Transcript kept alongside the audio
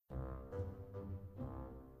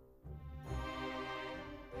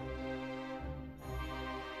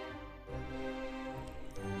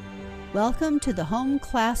Welcome to the Home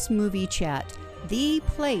Class Movie Chat, the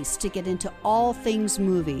place to get into all things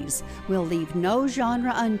movies. We'll leave no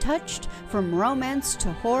genre untouched, from romance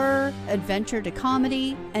to horror, adventure to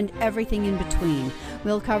comedy, and everything in between.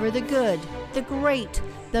 We'll cover the good, the great,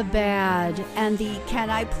 the bad, and the can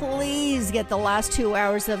I please get the last 2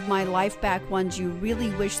 hours of my life back ones you really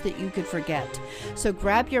wish that you could forget. So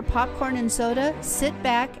grab your popcorn and soda, sit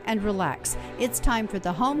back, and relax. It's time for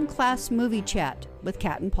the Home Class Movie Chat with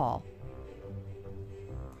Kat and Paul.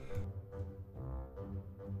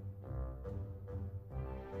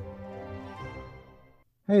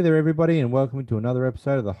 Hey there, everybody, and welcome to another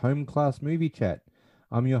episode of the Home Class Movie Chat.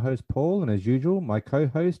 I'm your host, Paul, and as usual, my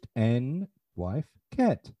co-host and wife,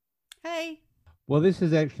 Kat. Hey. Well, this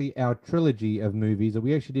is actually our trilogy of movies that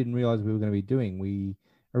we actually didn't realize we were going to be doing. We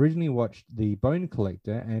originally watched The Bone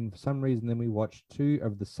Collector, and for some reason then we watched two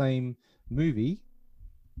of the same movie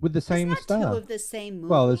with the same It's not star. two of the same movie.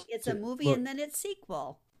 Well, it's a movie and then its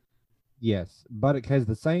sequel. Yes, but it has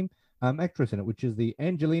the same actress in it, which is the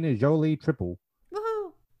Angelina Jolie triple.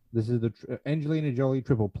 Woohoo! This is the Angelina Jolie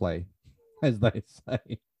triple play, as they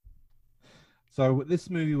say. So this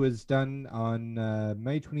movie was done on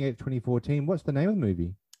May 28th, 2014. What's the name of the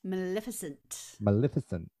movie? Maleficent.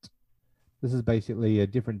 Maleficent. This is basically a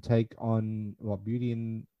different take on Beauty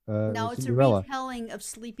and No, it's Cinderella. a retelling of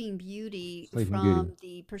Sleeping Beauty Sleeping from Beauty.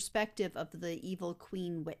 the perspective of the evil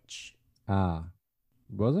queen witch. Ah,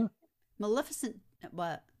 was it? Maleficent,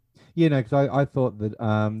 what? Yeah, no, because I thought that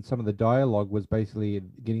some of the dialogue was basically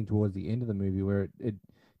getting towards the end of the movie where it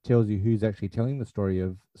tells you who's actually telling the story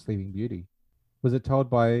of Sleeping Beauty. Was it told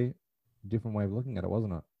by a different way of looking at it,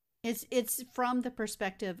 wasn't it? It's from the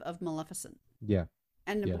perspective of Maleficent. Yeah.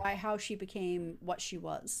 And yeah. by how she became what she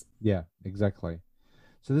was. Yeah, exactly.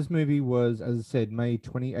 So this movie was, as I said, May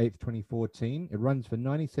 28th, 2014. It runs for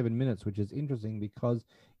 97 minutes, which is interesting because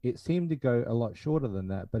it seemed to go a lot shorter than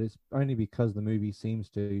that, but it's only because the movie seems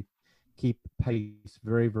to keep pace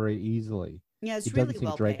very, very easily. Yeah, it's it really doesn't seem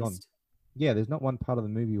well dragged on. paced. Yeah, there's not one part of the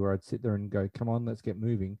movie where I'd sit there and go, come on, let's get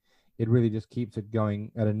moving. It really just keeps it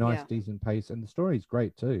going at a nice, decent pace. And the story's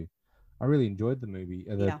great too. I really enjoyed the movie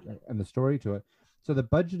and the story to it. So the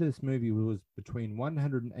budget of this movie was between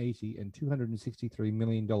 $180 and $263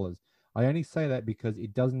 million. I only say that because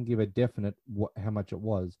it doesn't give a definite how much it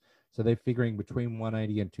was. So they're figuring between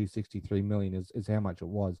 180 and 263 million is how much it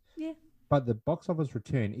was. Yeah. But the box office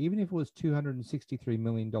return, even if it was $263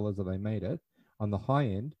 million that they made it on the high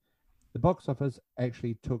end, the box office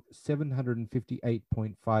actually took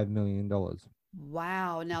 $758.5 million.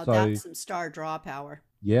 Wow. Now So, that's some star draw power.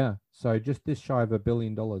 Yeah. So just this shy of $1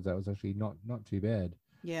 billion, that was actually not too bad.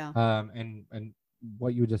 Yeah. And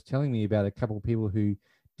what you were just telling me about a couple of people who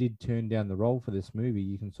did turn down the role for this movie,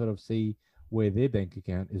 you can sort of see where their bank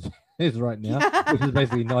account is right now, which is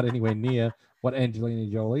basically not anywhere near what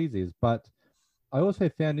Angelina Jolie's is. But I also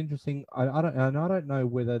found interesting. I don't know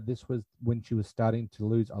whether this was when she was starting to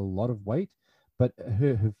lose a lot of weight, but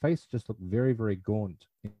her face just looked very, very gaunt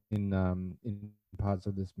in parts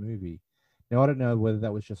of this movie. Now I don't know whether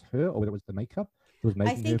that was just her or whether it was the makeup that was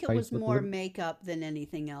making her face. I think it was look more makeup than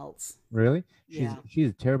anything else. Really? Yeah.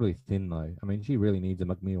 She's terribly thin though. I mean, she really needs a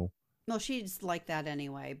McMeal. Well, she's like that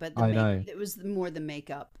anyway, but I know. It was more the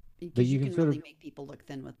makeup. But You can really make people look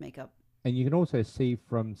thin with makeup. And you can also see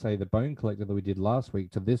from, say, the Bone Collector that we did last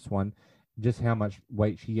week to this one, just how much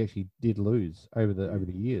weight she actually did lose over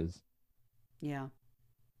the years. Yeah.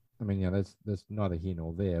 I mean, yeah, that's neither here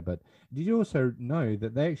nor there. But did you also know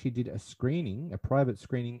that they actually did a private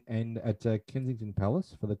screening, and at Kensington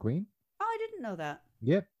Palace for the Queen? Oh, I didn't know that.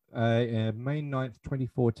 Yep. May 9th,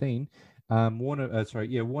 2014.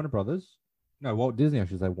 Warner Brothers. No, Walt Disney, I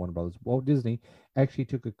should say Warner Brothers. Walt Disney actually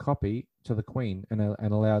took a copy to the Queen and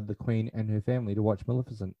allowed the Queen and her family to watch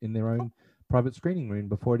Maleficent in their own private screening room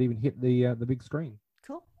before it even hit the big screen.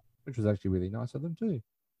 Cool. Which was actually really nice of them too.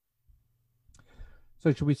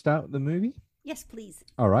 So should we start with the movie? Yes, please.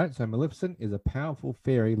 All right. So Maleficent is a powerful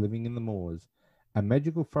fairy living in the moors, a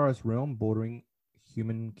magical forest realm bordering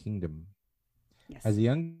human kingdom. Yes. As a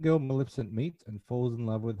young girl, Maleficent meets and falls in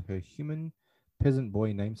love with her human peasant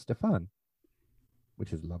boy named Stefan,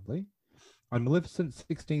 which is lovely. On Maleficent's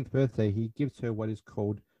 16th birthday, he gives her what is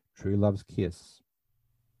called true love's kiss.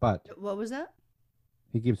 But what was that?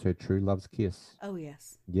 He gives her true love's kiss. Oh,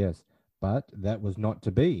 yes. Yes, but that was not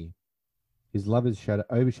to be. His love is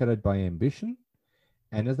overshadowed by ambition,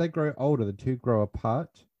 and as they grow older, the two grow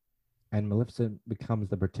apart, and Maleficent becomes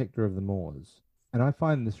the protector of the Moors. And I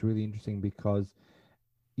find this really interesting because,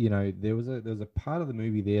 you know, there was a part of the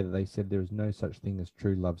movie there that they said there is no such thing as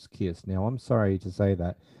true love's kiss. Now, I'm sorry to say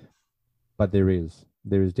that, but there is.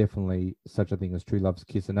 there is definitely such a thing as true love's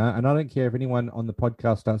kiss. And I don't care if anyone on the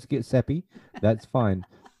podcast starts to get sappy, that's fine.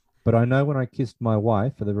 But I know when I kissed my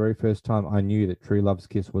wife for the very first time, I knew that true love's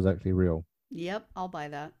kiss was actually real. Yep, I'll buy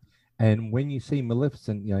that. And when you see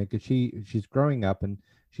Maleficent, because she's growing up and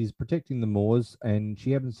she's protecting the Moors, and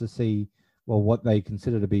she happens to see, well, what they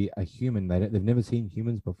consider to be a human. They've never seen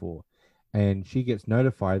humans before, and she gets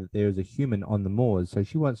notified that there is a human on the Moors. So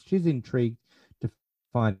she's intrigued to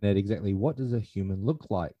find out exactly what does a human look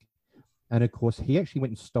like. And of course, he actually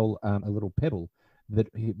went and stole a little pebble that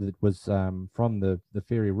was from the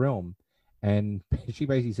fairy realm, and she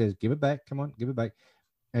basically says, "Give it back, come on, give it back."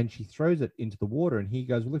 And she throws it into the water, and he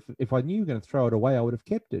goes, well, if I knew you were going to throw it away, I would have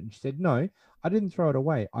kept it. And she said, no, I didn't throw it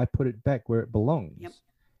away, I put it back where it Yep. belongs.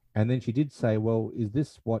 And then she did say, well, is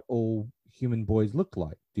this what all human boys look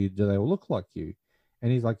like? Do they all look like you? And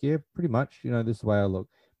he's like, yeah, pretty much, this is the way I look.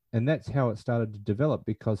 And that's how it started to develop,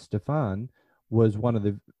 because Stefan was one of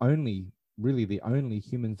the only, really the only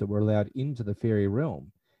humans that were allowed into the fairy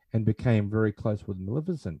realm, and became very close with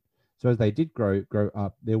Maleficent. So as they did grow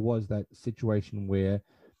up, there was that situation where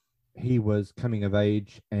he was coming of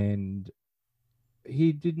age, and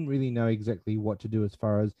he didn't really know exactly what to do. As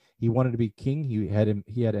far as he wanted to be king, he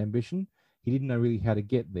had ambition. He didn't know really how to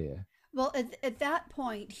get there. Well, at that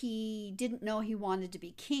point, he didn't know he wanted to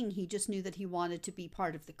be king. He just knew that he wanted to be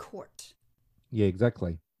part of the court. Yeah,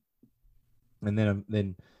 exactly. And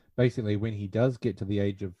then basically when he does get to the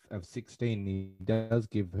age of 16, he does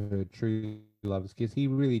give her true love's kiss.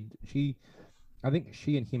 I think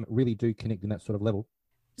she and him really do connect in that sort of level.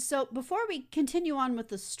 So, before we continue on with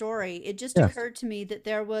the story, it just Yes. occurred to me that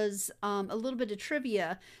there was a little bit of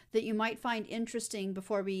trivia that you might find interesting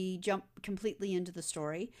before we jump completely into the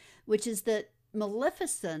story, which is that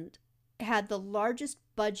Maleficent had the largest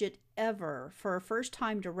budget ever for a first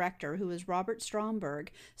time director, who is Robert Stromberg,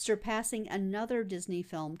 surpassing another Disney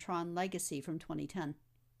film, Tron Legacy from 2010.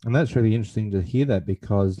 And that's really interesting to hear that,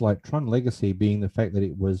 because like Tron Legacy being the fact that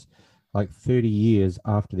it was like 30 years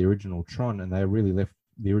after the original Tron, and they really left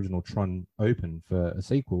the original Tron open for a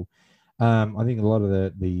sequel. I think a lot of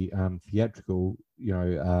the theatrical,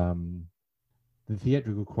 the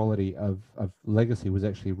theatrical quality of Legacy was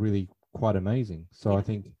actually really quite amazing. So I Yeah.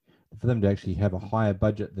 think for them to actually have a higher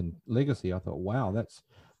budget than Legacy, I thought, wow, that's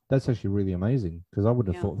actually really amazing, because I would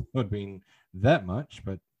have Yeah. thought it would have been that much,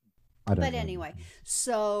 but I don't But know. anyway,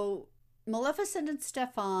 so Maleficent and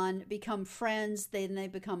Stefan become friends, then they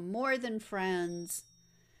become more than friends,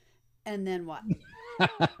 and then what?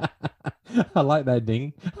 I like that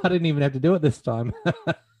ding. I didn't even have to do it this time.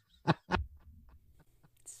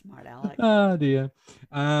 Smart Alec. Oh dear.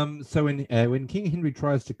 So when King Henry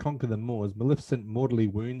tries to conquer the Moors, Maleficent mortally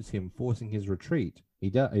wounds him, forcing his retreat. He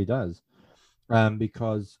does.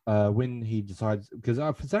 Because when he decides, because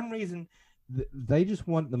for some reason they just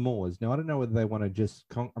want the Moors. Now I don't know whether they want to just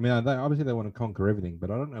I mean, obviously they want to conquer everything,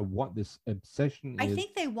 but I don't know what this obsession I is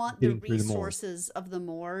think they want the getting through the Moors. resources of the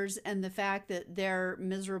Moors and the fact that they're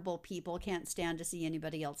miserable people can't stand to see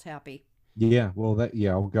anybody else happy. Yeah, well,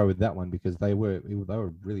 I'll go with that one, because they were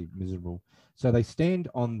really miserable. So they stand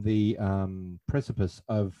on the precipice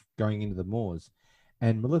of going into the Moors,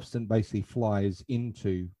 and Maleficent basically flies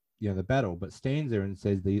into the battle, but stands there and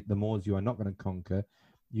says, "The Moors you are not going to conquer.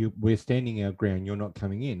 We're standing our ground. You're not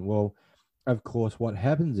coming in." Well, of course, what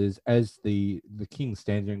happens is, as the king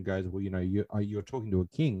stands there and goes, "Well, you're talking to a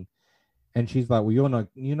king." And she's like, "Well, you're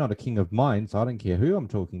not a king of mine, so I don't care who I'm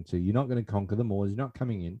talking to. You're not going to conquer the Moors. You're not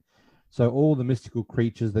coming in." So all the mystical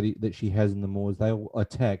creatures that she has in the Moors, they all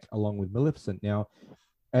attack along with Maleficent. Now,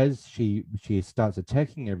 as she starts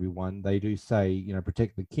attacking everyone, they do say,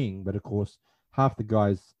 protect the king. But of course, half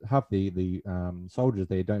the soldiers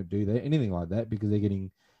there don't do that, anything like that, because they're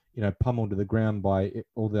getting, pummeled to the ground by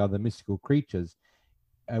all the other mystical creatures.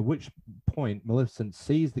 At which point, Maleficent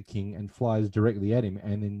sees the king and flies directly at him,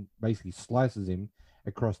 and then basically slices him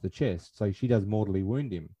across the chest. So she does mortally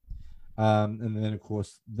wound him. And then, of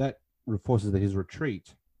course, that forces his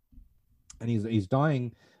retreat, and he's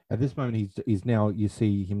dying. At this moment, he's now, you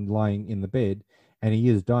see him lying in the bed, and he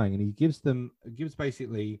is dying, and he gives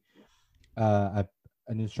basically an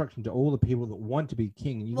instruction to all the people that want to be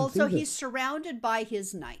king. And you can Well, see so that. he's surrounded by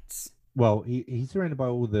his knights. Well, he's surrounded by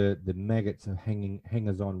all the maggots and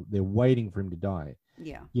hangers on. They're waiting for him to die.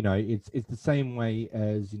 Yeah. It's the same way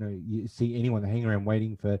as you see anyone hanging around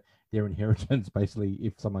waiting for their inheritance, basically,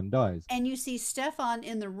 if someone dies. And you see Stefan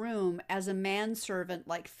in the room as a manservant,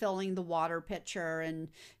 like filling the water pitcher and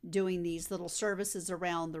doing these little services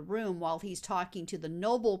around the room while he's talking to the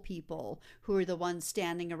noble people who are the ones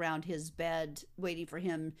standing around his bed waiting for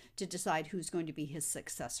him to decide who's going to be his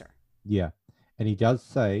successor. Yeah. And he does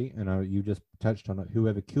say, and you just touched on it,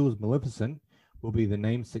 whoever kills Maleficent will be the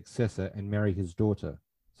named successor and marry his daughter.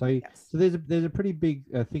 So, Yes. so there's a pretty big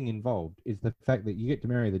thing involved. Is the fact that you get to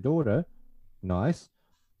marry the daughter, nice,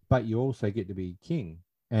 but you also get to be king.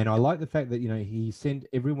 And I Yep. like the fact that he sent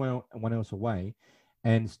everyone else away,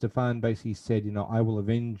 and Stefan basically said, I will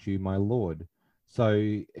avenge you, my lord.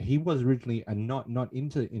 So he was originally not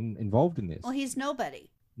involved in Well, this. he's nobody.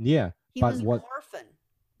 Yeah, He but was an what orphan.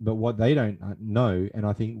 but what they don't know, and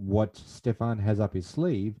I think what Stefan has up his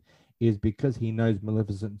sleeve, is because he knows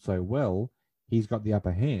Maleficent so well, he's got the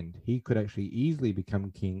upper hand. He could actually easily become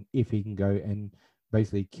king if he can go and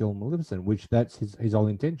basically kill Maleficent, which that's his whole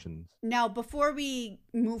intentions. Now, before we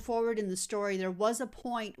move forward in the story, there was a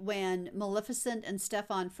point when Maleficent and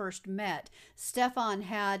Stefan first met. Stefan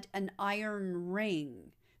had an iron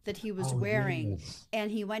ring that he was Oh wearing, yes. and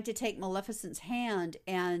he went to take Maleficent's hand,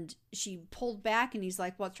 and she pulled back, and he's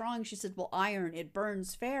like, "What's wrong?" She said, "Well, iron, it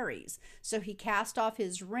burns fairies." So he cast off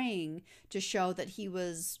his ring to show that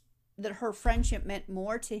her friendship meant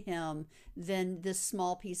more to him than this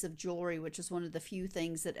small piece of jewelry, which is one of the few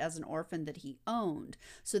things that as an orphan that he owned.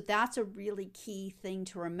 So that's a really key thing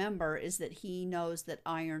to remember, is that he knows that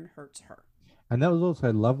iron hurts her. And that was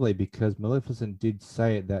also lovely because Maleficent did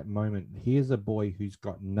say at that moment, here's a boy who's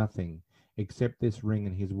got nothing except this ring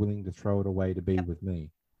and he's willing to throw it away to be Yep. with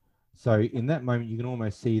me. So Yep. in that moment, you can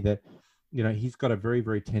almost see that, he's got a very,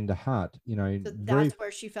 very tender heart. So Very, that's where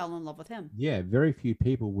she fell in love with him. yeah, very few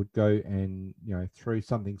people would go and, throw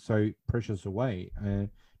something so precious away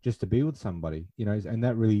just to be with somebody, and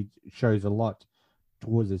that really shows a lot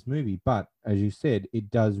towards this movie. But as you said, it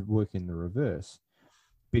does work in the reverse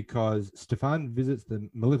because Stefan visits the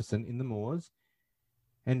Maleficent in the moors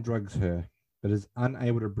and drugs her, but is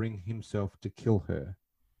unable to bring himself to kill her.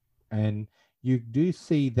 And you do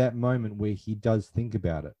see that moment where he does think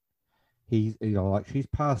about it. He's, like she's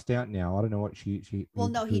passed out now. I don't know what Well,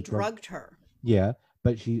 no, he he was drugged. drugged her. Yeah,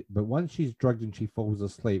 but once she's drugged and she falls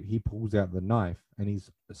asleep, he pulls out the knife and he's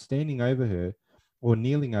standing over her or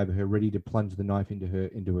kneeling over her, ready to plunge the knife into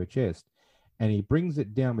her chest. And he brings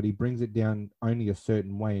it down, but he brings it down only a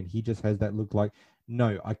certain way, and he just has that look like,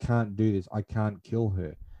 no, I can't do this. I can't kill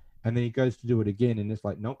her. And then he goes to do it again, and it's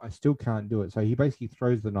like, no, I still can't do it. So he basically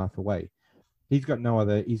throws the knife away. He's got no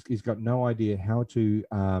idea how to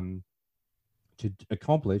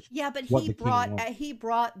accomplish Yeah, but what the king wants. he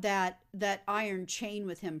brought that iron chain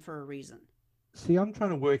with him for a reason. See, I'm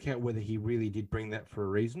trying to work out whether he really did bring that for a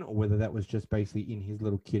reason or whether that was just basically in his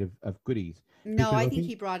little kit of goodies. No, Because I I think think,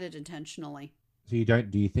 he brought it intentionally. so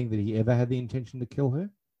do you think that he ever had the intention to kill her?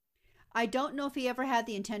 I don't know if he ever had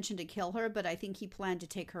the intention to kill her, but I think he planned to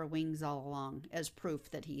take her wings all along as proof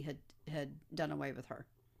that he had done away with her.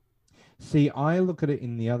 See, I look at it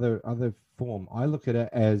in the other form. I look at it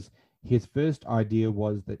as his first idea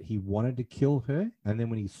was that he wanted to kill her, and then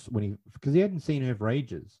when he because he hadn't seen her for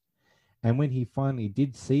ages, and when he finally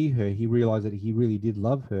did see her, he realized that he really did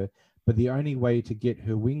love her. But the only way to get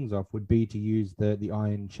her wings off would be to use the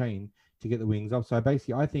iron chain to get the wings off. So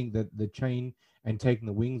basically, I think that the chain and taking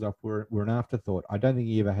the wings off were an afterthought. I don't think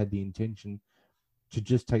he ever had the intention to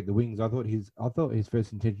just take the wings. I thought his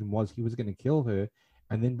first intention was he was going to kill her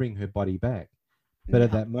and then bring her body back. But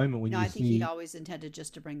at No, that moment, when no, you I think he see, always intended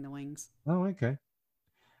just to bring the wings. oh, okay,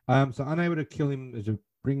 so unable to kill him, to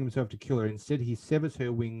bring himself to kill her, instead he severs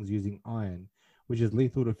her wings using iron, which is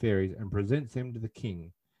lethal to fairies, and presents them to the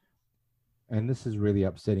king. And this is really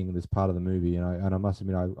upsetting in this part of the movie, and I must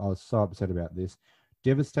admit, I was so upset about this.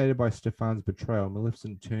 Devastated by Stefan's betrayal,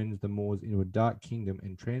 Maleficent turns the Moors into a dark kingdom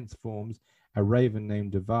and transforms a raven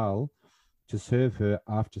named Duval to serve her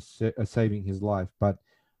after saving his life. But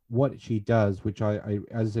what she does, which as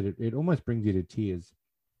I said, it almost brings you to tears.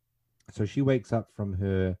 So she wakes up from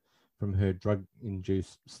her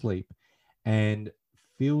drug-induced sleep, and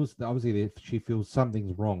feels that obviously she feels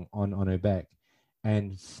something's wrong on her back,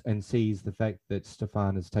 and sees the fact that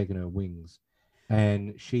Stefan has taken her wings,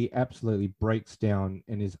 and she absolutely breaks down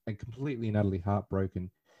and is completely and utterly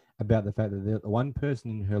heartbroken about the fact that the one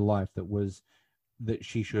person in her life that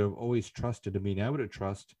she should have always trusted and been able to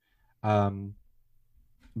trust um,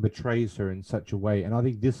 betrays her in such a way. And I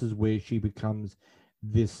think this is where she becomes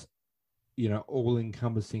this,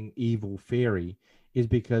 all-encompassing evil fairy, is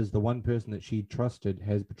because the one person that she trusted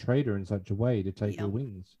has betrayed her in such a way to take her Yeah.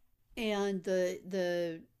 wings. And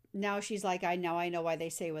the now she's like, I know why they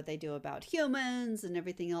say what they do about humans and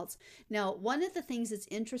everything else. Now, one of the things that's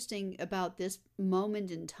interesting about this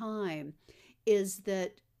moment in time is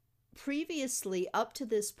that previously, up to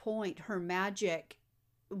this point, her magic,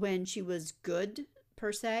 when she was good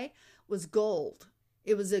per se, was gold.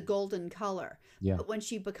 It was a golden color. Yeah. But when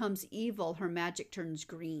she becomes evil, her magic turns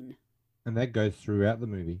green. And that goes throughout the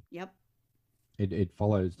movie. Yep. It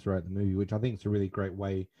follows throughout the movie, which I think is a really great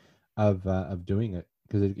way of doing it,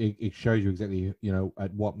 because it shows you exactly,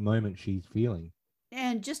 at what moment she's feeling.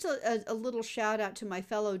 And just a little shout out to my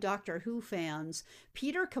fellow Doctor Who fans.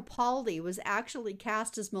 Peter Capaldi was actually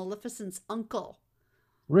cast as Maleficent's uncle.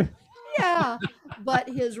 Really? Yeah, but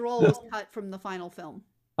his role was cut from the final film.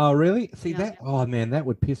 Oh, really? See Yeah. that? Oh man, that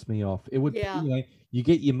would piss me off. It would, Yeah. you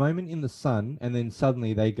get your moment in the sun, and then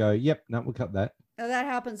suddenly they go, "Yep, no, we'll cut that." That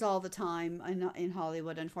happens all the time in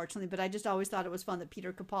Hollywood, unfortunately. But I just always thought it was fun that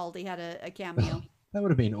Peter Capaldi had a cameo. That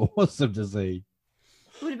would have been awesome to see.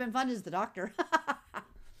 It would have been fun as the Doctor.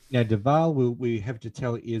 Now, Duval, we have to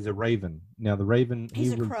tell, is a raven. Now, the raven,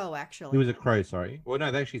 He's a crow, actually. He was a crow, sorry. Well,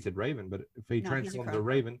 no, they actually said raven, but if he No, transforms a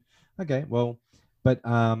raven, okay, well, but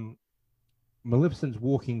Maleficent's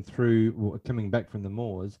walking through, coming back from the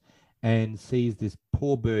moors, and sees this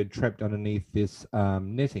poor bird trapped underneath this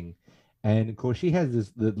netting. And of course, she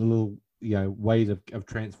has the little, ways of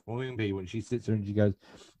transforming people. When she sits there and she goes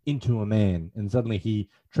into a man, and suddenly he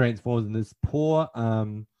transforms, and this poor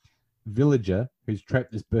villager who's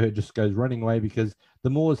trapped this bird just goes running away, because the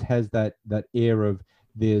moors has that air of,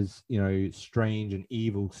 there's strange and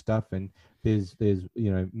evil stuff, and there's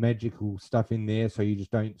magical stuff in there, so you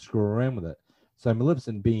just don't screw around with it. So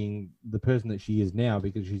Maleficent, being the person that she is now,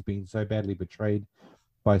 because she's been so badly betrayed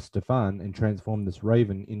by Stefan and transformed this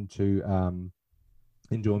raven into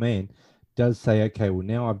a man, does say, okay, well,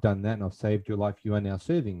 now I've done that and I've saved your life, you are now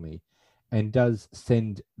serving me, and does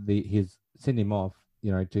send him off,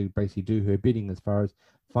 to basically do her bidding as far as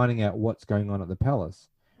finding out what's going on at the palace.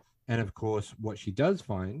 And of course, what she does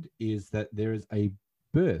find is that there is a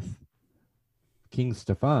birth. King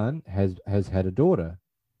Stefan has had a daughter,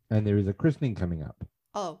 and there is a christening coming up.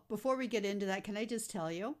 Oh, before we get into that, can I just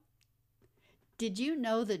tell you? Did you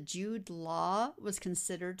know that Jude Law was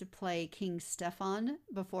considered to play King Stefan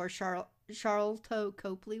before Charlton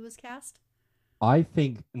Copley was cast? I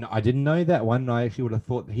think, no, I didn't know that one. I actually would have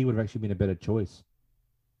thought that he would have actually been a better choice.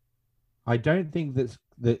 I don't think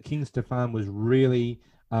that King Stefan was really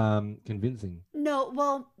convincing. No,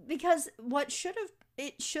 well, because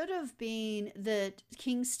it should have been that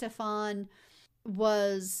King Stefan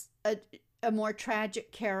was a more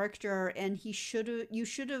tragic character, and you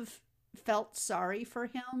should have felt sorry for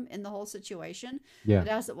him in the whole situation. Yeah. But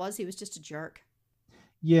as it was, he was just a jerk.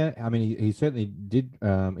 Yeah, I mean, he certainly did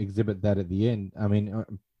exhibit that at the end. I mean,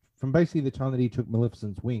 from basically the time that he took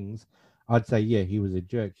Maleficent's wings, I'd say, yeah, he was a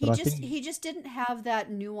jerk. He just didn't have that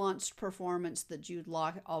nuanced performance that Jude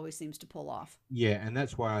Law always seems to pull off. Yeah, and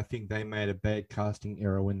that's why I think they made a bad casting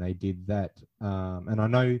error when they did that. And I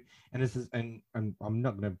know, and this is, and I'm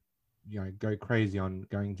not going to, go crazy on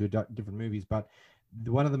going to different movies, but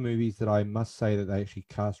one of the movies that I must say that they actually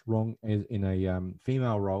cast wrong as in a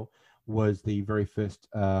female role was the very first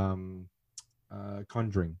Conjuring.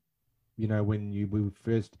 When we were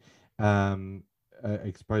first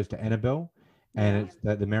exposed to Annabelle, and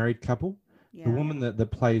it's the married couple. Yeah. The woman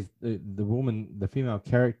that plays the female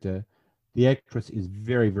character, the actress is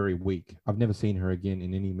very, very weak. I've never seen her again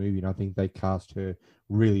in any movie, and I think they cast her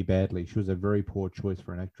really badly. She was a very poor choice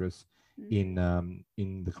for an actress in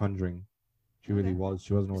The Conjuring. She really was.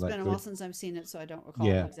 She wasn't all that good. It's been a while since I've seen it, so I don't recall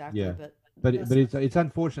exactly. Yeah. But it's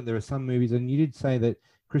unfortunate. There are some movies, and you did say that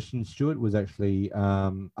Kristen Stewart was actually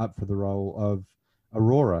up for the role of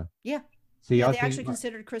Aurora. Yeah. See, they actually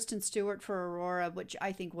considered Kristen Stewart for Aurora, which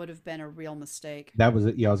I think would have been a real mistake. That was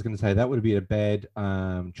it. Yeah, I was going to say that would be a bad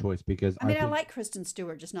choice, because I like Kristen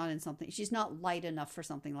Stewart, just not in something. She's not light enough for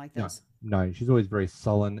something like this. No, she's always very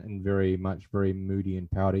sullen and very moody and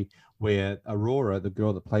pouty. Where Aurora, the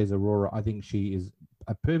girl that plays Aurora, I think she is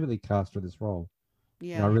a perfectly cast for this role.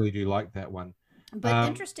 Yeah, and I really do like that one. But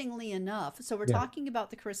interestingly enough, so we're talking about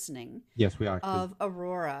the christening. Yes, we are. Of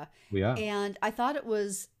Aurora. We are. And I thought it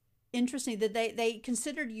was interesting that they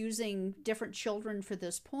considered using different children for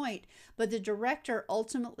this point, but the director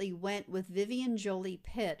ultimately went with Vivian Jolie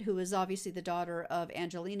Pitt, who is obviously the daughter of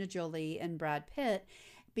Angelina Jolie and Brad Pitt,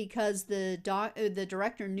 because the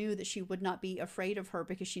director knew that she would not be afraid of her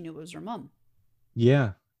because she knew it was her mom.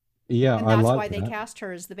 Yeah, and that's why they cast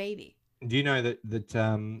her as the baby. Do you know that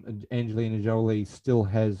Angelina Jolie still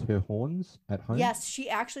has her horns at home? Yes,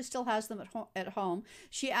 she actually still has them at home.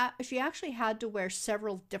 She actually had to wear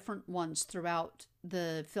several different ones throughout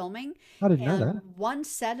the filming. I didn't know that. One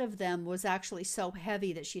set of them was actually so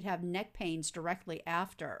heavy that she'd have neck pains directly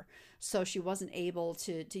after, so she wasn't able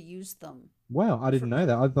to use them. Wow, I didn't know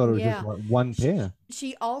that. I thought it was just like one pair.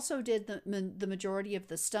 She also did the majority of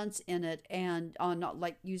the stunts in it, and on not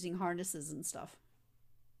like using harnesses and stuff.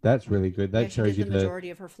 That's really good. Yeah, That she shows did you the majority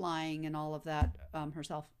of her flying and all of that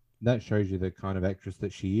herself. the kind of actress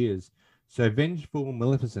that she is. So vengeful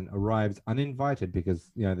Maleficent arrives uninvited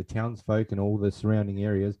because the townsfolk and all the surrounding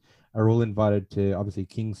areas are all invited to obviously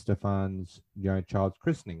King Stephan's child's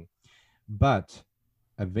christening. But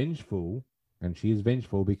a vengeful, and she is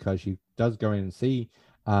vengeful because she does go in and see.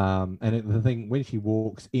 The thing when she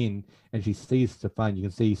walks in and she sees Stefan, you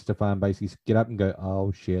can see Stefan basically get up and go,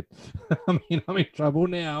 "Oh shit, I'm in trouble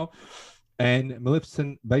now." And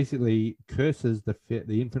Maleficent basically curses the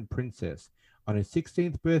infant princess. On her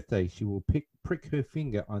 16th birthday, she will prick her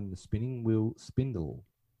finger on the spinning wheel spindle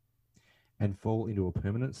and fall into a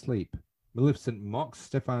permanent sleep. Maleficent mocks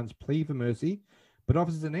Stefan's plea for mercy, but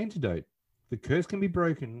offers an antidote. The curse can be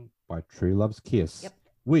broken by true love's kiss, Yep.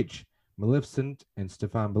 which Maleficent and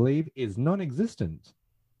Stefan believe is non-existent.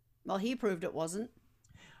 Well, he proved it wasn't.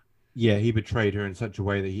 Yeah, he betrayed her in such a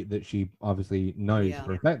way that she obviously knows Yeah.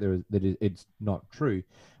 for a fact it's not true.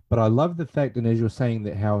 But I love the fact, and as you're saying,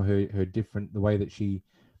 that how her different, the way that she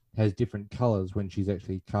has different colors when she's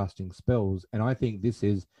actually casting spells, and I think this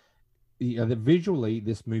is visually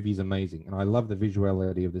this movie is amazing, and I love the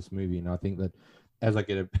visuality of this movie. And I think that as I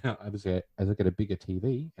get a bigger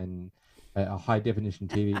TV and a high definition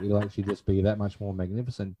TV, it'll actually just be that much more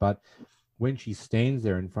magnificent. But when she stands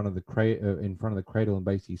there in front of the cradle and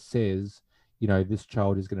basically says, this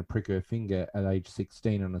child is going to prick her finger at age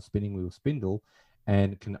 16 on a spinning wheel spindle,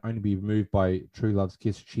 and can only be removed by true love's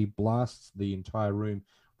kiss, she blasts the entire room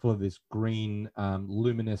full of this green,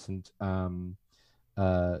 luminescent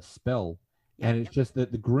spell. Yep. And it's just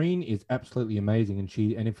that the green is absolutely amazing.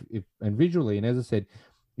 And if and visually, and as I said,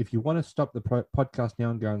 if you want to stop the podcast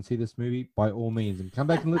now and go and see this movie, by all means, and come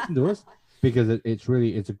back and listen to us, because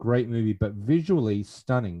it's a great movie, but visually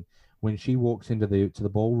stunning. When she walks into the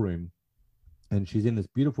ballroom, and she's in this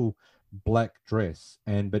beautiful black dress,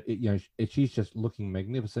 but she's just looking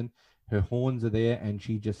magnificent. Her horns are there, and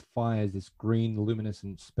she just fires this green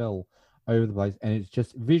luminescent spell over the place, and it's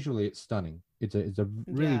just visually it's stunning. It's a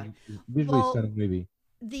really visually stunning movie.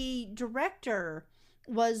 The director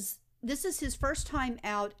this is his first time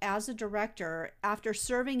out as a director after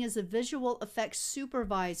serving as a visual effects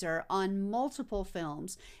supervisor on multiple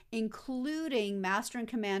films, including Master and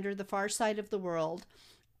Commander: The Far Side of the World,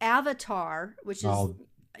 Avatar, which is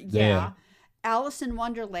Alice in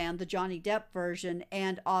Wonderland, the Johnny Depp version,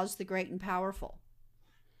 and Oz the Great and Powerful.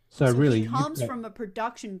 So really, he comes from a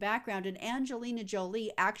production background, and Angelina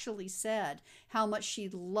Jolie actually said how much she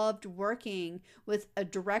loved working with a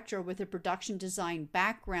director with a production design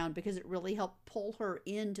background, because it really helped pull her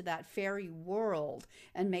into that fairy world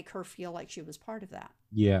and make her feel like she was part of that.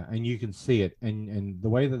 Yeah, and you can see it, and the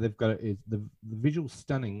way that they've got it is the visual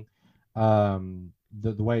stunning.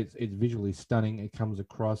 The way it's visually stunning. It comes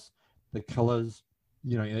across the colors,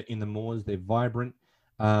 in the moors, they're vibrant.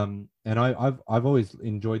 And I've always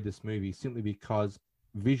enjoyed this movie simply because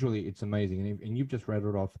visually it's amazing. And you've just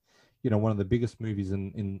rattled off, one of the biggest movies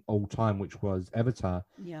in all time, which was Avatar.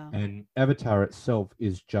 Yeah. And Avatar itself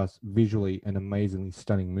is just visually an amazingly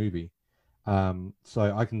stunning movie.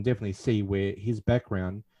 So I can definitely see where his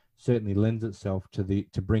background certainly lends itself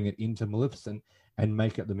to bring it into Maleficent and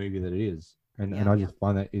make it the movie that it is. And I just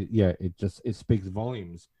find that it speaks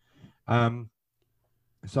volumes.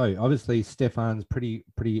 So obviously Stefan's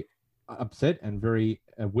pretty upset and very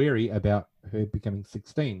wary about her becoming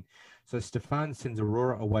 16. So Stefan sends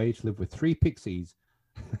Aurora away to live with 3 pixies.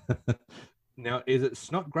 Now, is it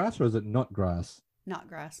Snotgrass or is it Notgrass?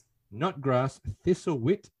 Notgrass. Notgrass,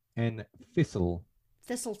 Thistlewit, and Thistle.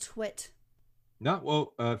 Thistlewit. No,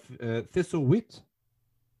 well, Thistlewit.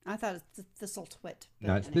 I thought it's Thistlewit.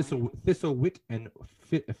 No, it's anyway. Thistlewit and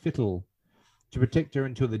Fittle, to protect her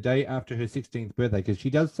until the day after her 16th birthday, because she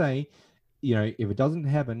does say, if it doesn't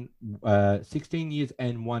happen, 16 years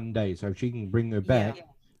and 1 day. So if she can bring her back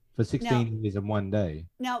for 16 years and 1 day.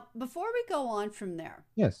 Now, before we go on from there,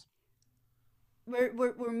 yes,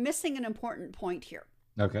 we're missing an important point here.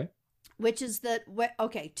 Okay. Which is that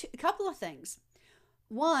a couple of things.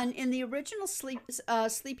 One, in the original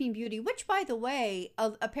Sleeping Beauty, which, by the way,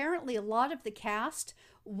 apparently a lot of the cast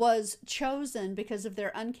was chosen because of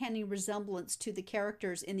their uncanny resemblance to the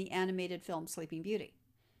characters in the animated film Sleeping Beauty.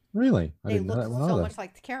 Really? They look so much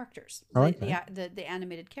like the characters, the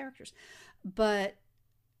animated characters. But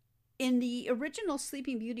in the original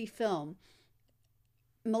Sleeping Beauty film,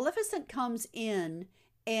 Maleficent comes in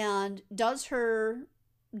and does her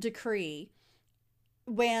decree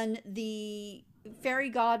when the fairy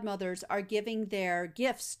godmothers are giving their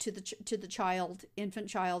gifts to the infant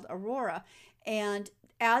child Aurora, and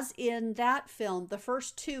as in that film, the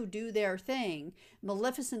first two do their thing.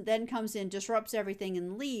 Maleficent then comes in, disrupts everything,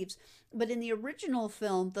 and leaves. But in the original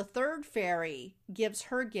film, the third fairy gives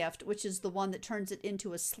her gift, which is the one that turns it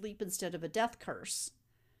into a sleep instead of a death curse.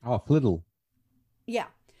 Oh, Flittle. Yeah.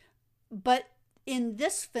 But in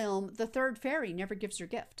this film, the third fairy never gives her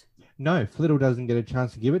gift. No, Flittle doesn't get a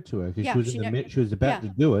chance to give it to her because Yeah, she was she was about to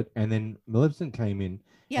do it, and then Maleficent came in,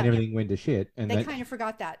 and everything went to shit. And they kind of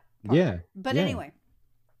forgot that part. Yeah. But anyway,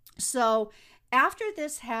 so after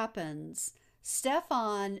this happens,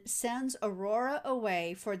 Stefan sends Aurora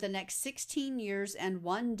away for the next 16 years and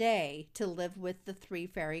 1 day to live with the three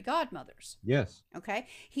fairy godmothers. Yes. Okay.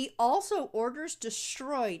 He also orders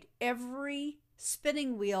destroyed every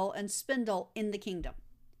spinning wheel and spindle in the kingdom.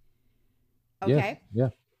 Okay. Yes. Yeah.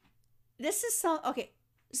 This is so okay.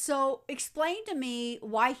 So explain to me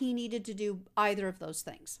why he needed to do either of those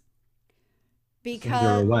things.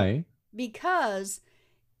 Because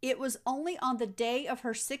it was only on the day of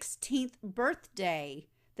her 16th birthday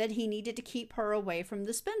that he needed to keep her away from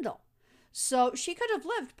the spindle. So she could have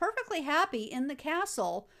lived perfectly happy in the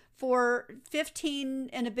castle for 15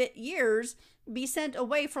 and a bit years, be sent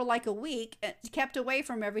away for like a week, kept away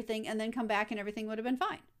from everything, and then come back and everything would have been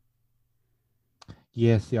fine.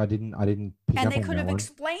 Yes, I didn't pick up on that. And they could have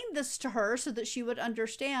explained this to her so that she would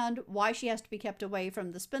understand why she has to be kept away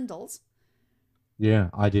from the spindles. Yeah,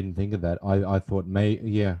 I didn't think of that. I thought,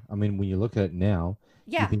 I mean, when you look at it now,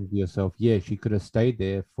 you think to yourself, she could have stayed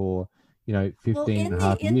there for, 15 and a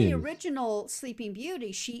half years. In the original Sleeping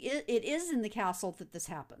Beauty, it is in the castle that this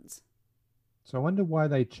happens. So I wonder why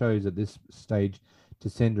they chose at this stage to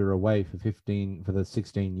send her away for the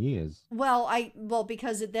 16 years. Well,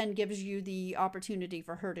 because it then gives you the opportunity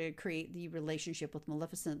for her to create the relationship with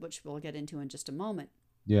Maleficent, which we'll get into in just a moment.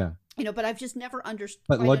 Yeah. But I've just never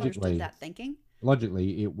understood that thinking.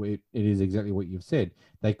 Logically, it is exactly what you've said.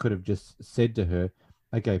 They could have just said to her,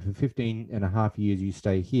 okay, for 15 and a half years, you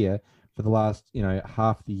stay here. For the last,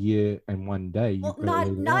 half the year and 1 day. Well,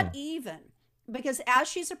 not even. Because as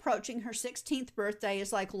she's approaching her 16th birthday,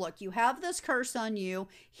 is like, look, you have this curse on you.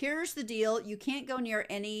 Here's the deal. You can't go near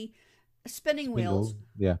any spinning wheels.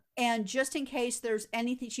 Yeah. And just in case there's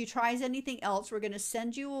anything, she tries anything else, we're going to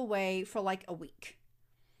send you away for like a week.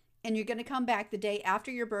 And you're going to come back the day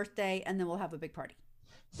after your birthday, and then we'll have a big party.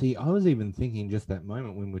 See, I was even thinking just that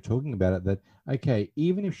moment when we're talking about it that, okay,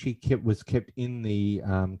 even if she was kept in the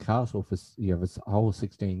castle for a whole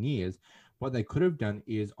 16 years, what they could have done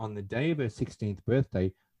is on the day of her 16th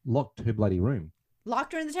birthday, locked her bloody room.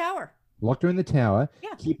 Locked her in the tower. Locked her in the tower,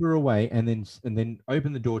 keep her away, and then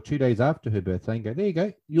open the door 2 days after her birthday and go, there you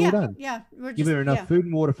go, you're all done. Yeah, give her enough food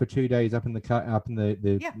and water for 2 days up in the up in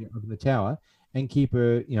the tower, and keep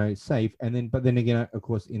her safe. And then, but then again, of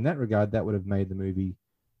course, in that regard, that would have made the movie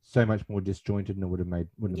so much more disjointed, and it wouldn't have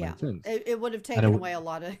made sense. It would have taken away a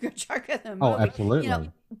lot of good chunk of the movie. Oh,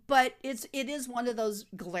 absolutely. But it is one of those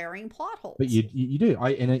glaring plot holes. But you do.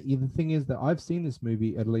 The thing is that I've seen this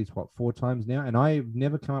movie at least 4 times now, and I've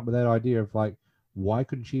never come up with that idea of like, why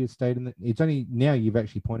couldn't she have stayed in the? It's only now you've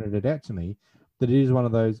actually pointed it out to me that it is one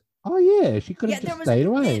of those. Oh yeah, she could have just stayed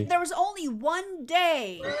away. There was only 1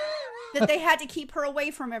 day that they had to keep her away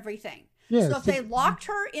from everything. Yeah, so if they locked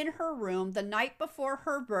her in her room the night before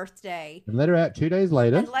her birthday and let her out 2 days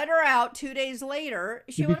later,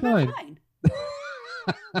 she would have been fine.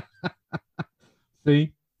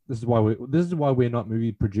 See, this is why we're not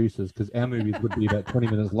movie producers, because our movies would be about 20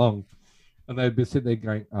 minutes long, and they'd be sitting there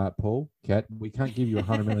going, Paul, Kat, we can't give you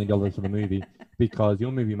 $100 million for the movie because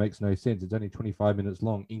your movie makes no sense. It's only 25 minutes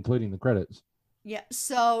long, including the credits. Yeah,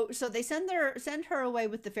 so they send her away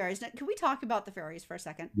with the fairies. Now, can we talk about the fairies for a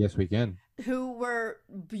second? Yes, we can. Who were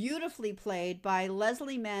beautifully played by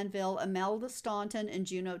Leslie Manville, Imelda Staunton, and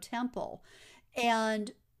Juno Temple.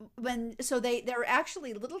 And they're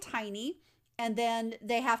actually little tiny, and then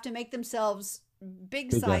they have to make themselves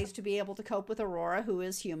bigger size to be able to cope with Aurora, who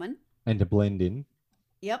is human, and to blend in.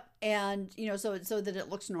 Yep, and so that it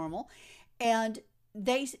looks normal, and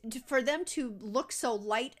for them to look so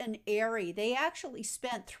light and airy, they actually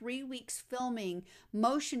spent 3 weeks filming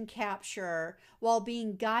motion capture while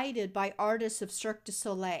being guided by artists of Cirque du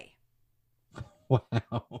Soleil.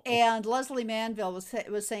 Wow. And Leslie Manville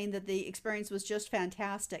was saying that the experience was just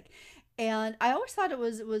fantastic. And I always thought it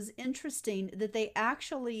was interesting that they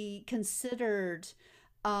actually considered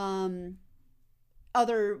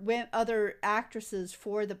other actresses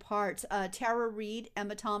for the parts. Tara Reid,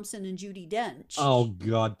 Emma Thompson, and Judi Dench. Oh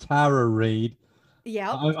God, Tara Reid.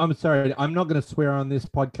 Yeah. I'm sorry. I'm not going to swear on this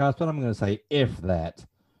podcast, but I'm going to say F that.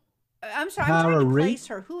 I'm sorry. I'm trying to place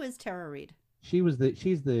her. Who is Tara Reid? she's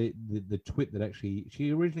the twit that actually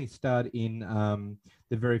she originally starred in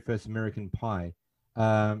the very first American Pie.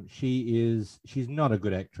 She's not a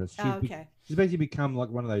good actress. Oh, okay. She's basically become like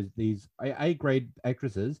one of these A grade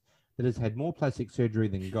actresses that has had more plastic surgery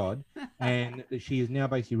than God, and she is now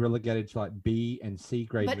basically relegated to like B and C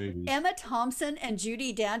grade But movies. Emma Thompson and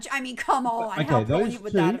Judi Dench, I mean, come on, how Okay, those brilliant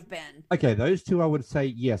would that two. have been? Okay, those two I would say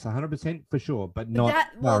yes, 100% for sure, but But not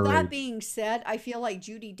well, Tara that Reid. being said, I feel like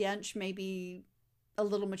Judi Dench may be a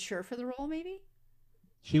little mature for the role, maybe.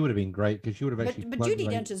 She would have been great because she would have actually But plugged Judi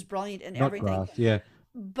away, Dench is brilliant in not everything. grass, yeah,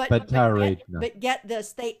 But but Tara Reid, no. get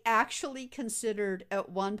this, they actually considered at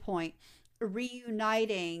one point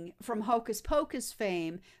reuniting from Hocus Pocus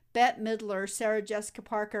fame Bette Midler, Sarah Jessica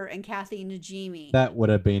Parker, and Kathy Najimy. That would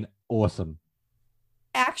have been awesome.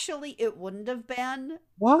 Actually, it wouldn't have been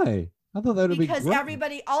Why? I thought that would have been because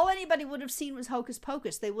great. all anybody would have seen was Hocus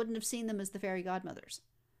Pocus. They wouldn't have seen them as the fairy godmothers.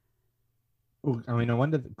 Well, I mean, I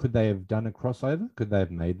wonder, could they have done a crossover? Could they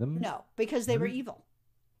have made them? No, because they were evil.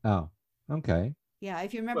 Oh, okay. Yeah,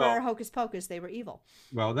 if you remember Well, Hocus Pocus, they were evil.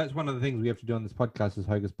 well, that's one of the things we have to do on this podcast is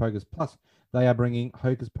Hocus Pocus. Plus, they are bringing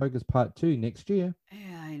Hocus Pocus Part 2 next year.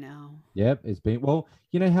 Yeah, I know. Yep, it's been, well,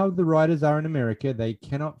 you know how the writers are in America. They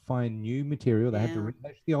cannot find new material. They have to Yeah.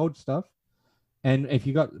 rehash the old stuff. And if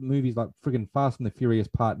you got movies like friggin' Fast and the Furious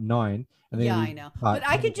Part 9, and then Yeah, we I know. Part But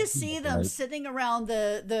I 10, could just see them right? sitting around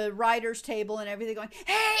the writers' table and everything going,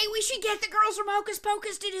 hey, we should get the girls from Hocus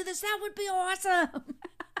Pocus to do this. That would be awesome.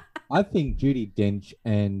 I think Judi Dench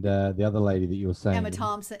and the other lady that you were saying, Emma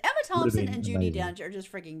Thompson been and Judi amazing. Dench are just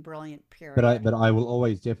freaking brilliant, period. but I will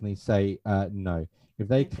always definitely say no. If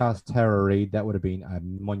they cast Tara Reid, that would have been a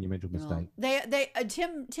monumental mistake.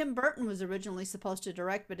 Tim Burton was originally supposed to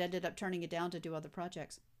direct, but ended up turning it down to do other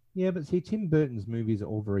projects. Yeah, but see, Tim Burton's movies are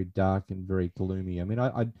all very dark and very gloomy. I mean,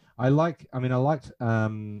 I liked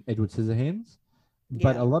Edward Scissorhands,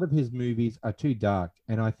 but Yeah. a lot of his movies are too dark.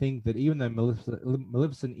 And I think that even though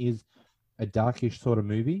Maleficent is a darkish sort of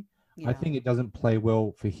movie, I Yeah. think it doesn't play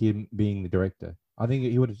well for him being the director. I think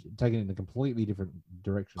he would have taken it in a completely different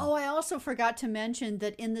direction. Oh, I also forgot to mention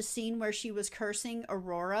that in the scene where she was cursing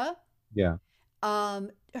Aurora, Yeah.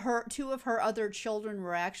 her two of her other children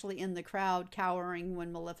were actually in the crowd cowering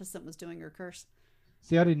when Maleficent was doing her curse.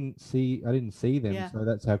 See, I didn't see them, Yeah. so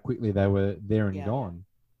that's how quickly they were there and Yeah. gone.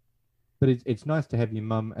 But it's nice to have your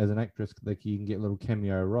mum as an actress that you can get little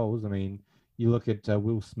cameo roles. I mean, you look at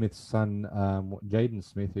Will Smith's son, Jaden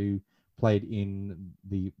Smith, who played in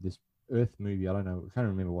this Earth movie. I don't know, I can't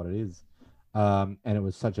remember what it is. And it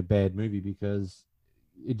was such a bad movie because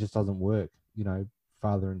it just doesn't work. You know,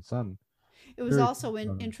 father and son. It was Very also father and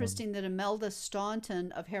son. interesting that Imelda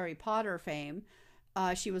Staunton of Harry Potter fame,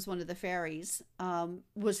 she was one of the fairies,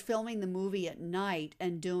 was filming the movie at night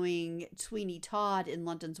and doing Sweeney Todd in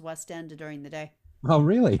London's West End during the day. Oh,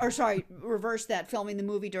 really? Or sorry, reverse that, filming the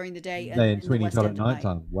movie during the day and They in the Sweeney West Todd End at at night.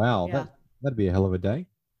 nighttime. Wow, Yeah. that'd be a hell of a day.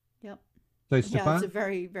 Yep. So Yeah, it's Stefan, a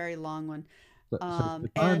very, very long one. so And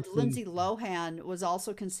Stefan Lindsay thinks, Lohan was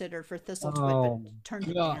also considered for Thistletwit, oh but turned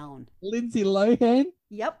it God, down. Lindsay Lohan.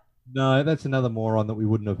 Yep. No, that's another moron that we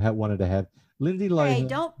wouldn't have wanted to have. Lindsay Lohan. Hey,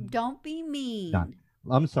 don't be mean. No,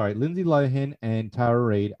 I'm sorry. Lindsay Lohan and Tara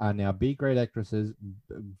Reid are now B-grade actresses,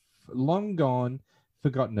 long gone,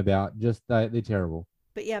 forgotten about. Just they're terrible.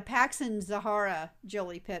 But yeah, Pax and Zahara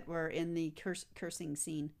Jolie Pitt were in the cursing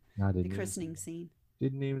scene, No, I the didn't christening scene.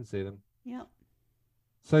 didn't even see them. Yep.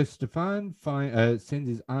 So Stefan sends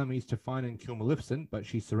his armies to find and kill Maleficent, but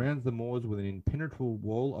she surrounds the Moors with an impenetrable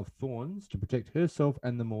wall of thorns to protect herself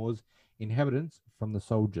and the Moors' inhabitants from the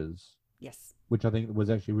soldiers. Yes. Which I think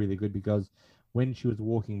was actually really good because when she was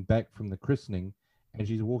walking back from the christening and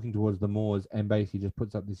she's walking towards the Moors and basically just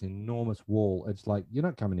puts up this enormous wall, it's like, you're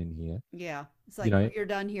not coming in here. Yeah. It's like, You know, you're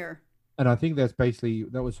done here. And I think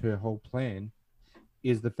that was her whole plan,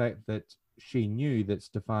 is the fact that she knew that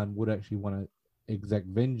Stefan would actually want to exact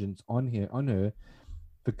vengeance on her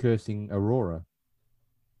for cursing Aurora.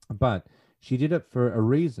 But she did it for a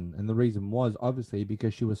reason, and the reason was obviously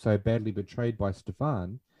because she was so badly betrayed by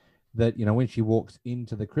Stefan that, you know, when she walks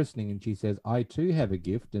into the christening and she says, I too have a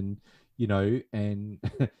gift, and, you know, and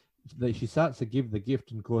that she starts to give the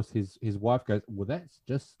gift, and of course his wife goes, well, that's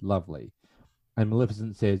just lovely. And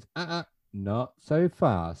Maleficent says, not so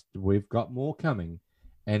fast. We've got more coming.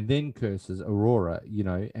 And then curses Aurora, you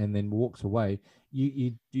know, and then walks away.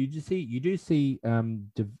 You do see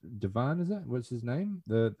Devan, is that what's his name?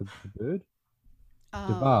 The bird?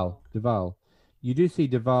 Oh. Deval. You do see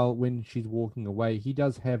Deval when she's walking away. He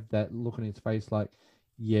does have that look on his face like,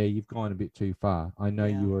 yeah, you've gone a bit too far. I know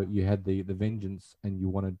Yeah. you had the vengeance and you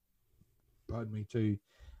wanted, pardon me, to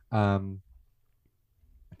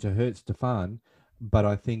to hurt Stefan, but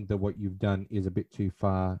I think that what you've done is a bit too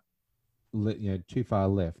far, too far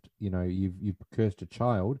left. You've cursed a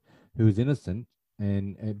child who is innocent,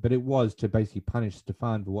 but it was to basically punish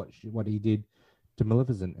Stefan for what he did to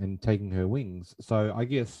Maleficent and taking her wings. So I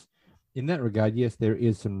guess in that regard, yes, there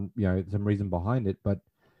is some reason behind it, but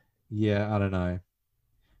yeah, I don't know.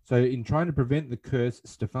 So, in trying to prevent the curse,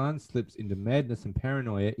 Stefan slips into madness and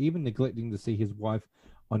paranoia, even neglecting to see his wife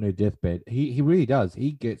on her deathbed. He really does.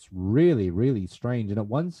 He gets really, really strange. And at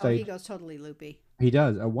one Oh, he stage, goes totally loopy. he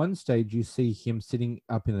does. At one stage, you see him sitting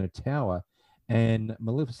up in a tower, and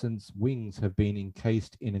Maleficent's wings have been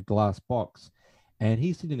encased in a glass box. And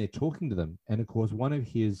he's sitting there talking to them. And of course, one of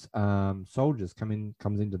his soldiers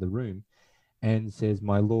comes into the room and says,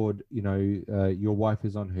 "My lord, your wife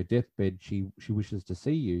is on her deathbed. She wishes to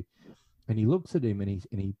see you." And he looks at him and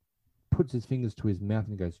he puts his fingers to his mouth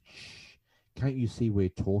and goes, "Shh, can't you see we're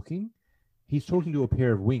talking?" He's talking to a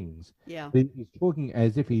pair of wings. Yeah. He's talking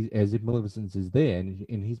as if Maleficent is there, and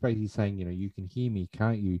he's basically saying, you can hear me,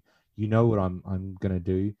 can't you? You know what I'm gonna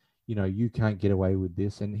do. You can't get away with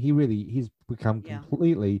this. And he's become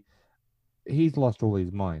completely. He's lost all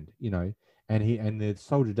his mind. And the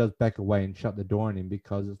soldier does back away and shut the door on him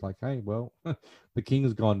because it's like, hey, well, the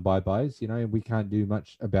king's gone bye-byes, we can't do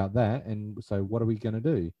much about that. And so what are we going to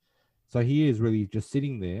do? So he is really just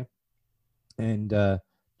sitting there and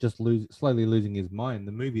just slowly losing his mind.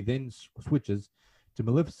 The movie then switches to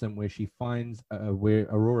Maleficent, where she finds where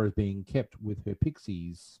Aurora is being kept with her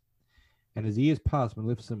pixies. And as years pass,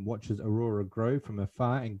 Maleficent watches Aurora grow from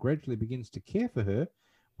afar and gradually begins to care for her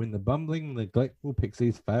when the bumbling, neglectful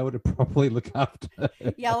pixies fail to properly look after her.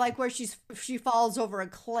 Yeah, like where she falls over a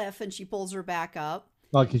cliff and she pulls her back up.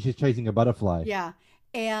 Oh, because she's chasing a butterfly. Yeah.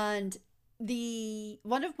 And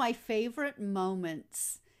one of my favorite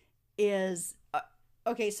moments is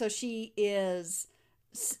okay, so she is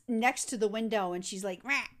next to the window and she's like,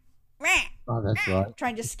 rah, rah, oh, that's rah, right,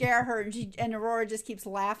 trying to scare her, and Aurora just keeps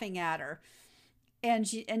laughing at her.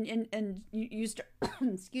 And you start,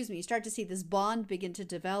 excuse me, you start to see this bond begin to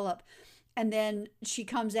develop, and then she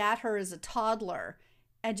comes at her as a toddler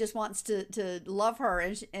and just wants to love her,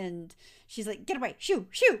 and she's like, get away, shoo,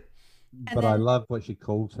 shoo. And but then, I love what she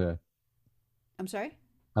calls her. I'm sorry.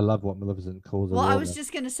 I love what Maleficent calls Well, Aurora. I was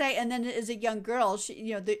just gonna say, and then as a young girl,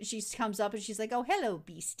 she comes up and she's like, "Oh, hello,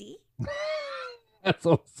 beastie." That's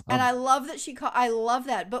awesome. And I love that I love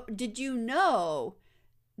that. But did you know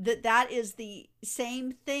that is the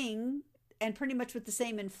same thing, and pretty much with the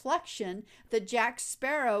same inflection, that Jack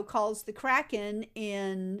Sparrow calls the Kraken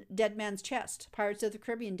in Dead Man's Chest, Pirates of the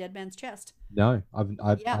Caribbean, Dead Man's Chest? No,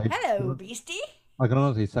 hello, beastie. I can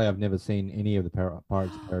honestly say I've never seen any of the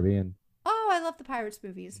Pirates of the Caribbean. Oh, I love the Pirates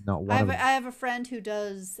movies. Not one of them. I have a friend who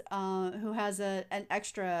does, who has a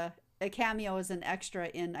cameo as an extra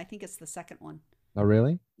in, I think it's the second one. Oh,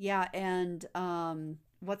 really? Yeah, and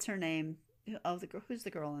what's her name? Oh, who's the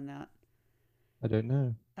girl in that? I don't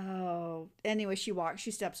know. Oh, anyway,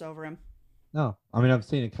 she steps over him. No, I mean I've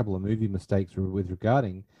seen a couple of movie mistakes with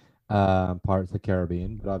regarding Pirates of the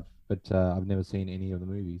Caribbean, but I've never seen any of the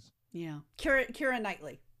movies. Yeah, Keira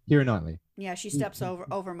Knightley. Keira Knightley. Yeah, she steps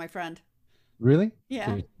over my friend. Really?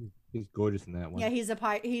 Yeah. He's gorgeous in that one. Yeah, he's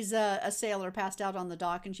a sailor passed out on the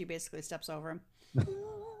dock, and she basically steps over him.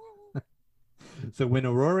 So when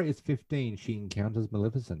Aurora is 15, she encounters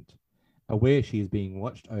Maleficent. Aware she is being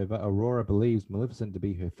watched over, Aurora believes Maleficent to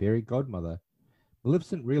be her fairy godmother.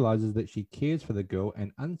 Maleficent realizes that she cares for the girl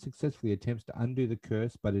and unsuccessfully attempts to undo the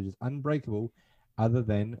curse, but it is unbreakable other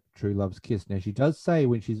than true love's kiss. Now, she does say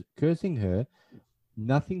when she's cursing her,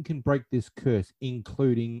 nothing can break this curse,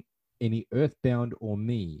 including any earthbound or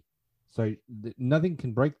me. So nothing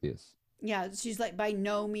can break this. Yeah, she's like, by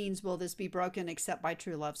no means will this be broken except by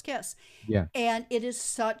true love's kiss. Yeah. And it is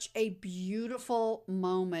such a beautiful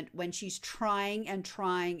moment when she's trying and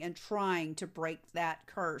trying and trying to break that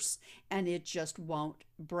curse, and it just won't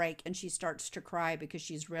break. And she starts to cry because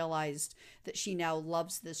she's realized that she now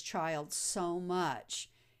loves this child so much,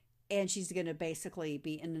 and she's going to basically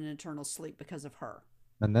be in an eternal sleep because of her.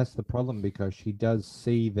 And that's the problem, because she does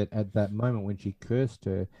see that at that moment when she cursed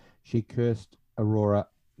her, she cursed Aurora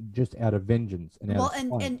just out of vengeance and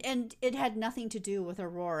and it had nothing to do with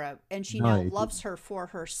Aurora, and she now loves her for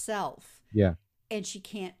herself. Yeah. And she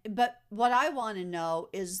can't. But what I want to know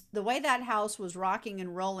is the way that house was rocking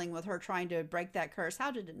and rolling with her trying to break that curse. How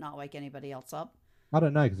did it not wake anybody else up? I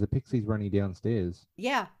don't know, because the pixies running downstairs.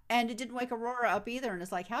 Yeah, and it didn't wake Aurora up either. And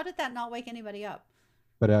it's like, how did that not wake anybody up?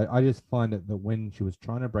 But I just find it that when she was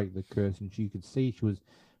trying to break the curse, and she could see she was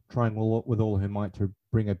trying with all her might to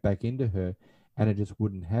bring it back into her, and it just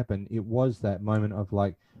wouldn't happen. It was that moment of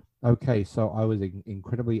like, okay, so I was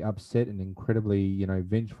incredibly upset and incredibly,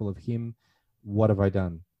 vengeful of him. What have I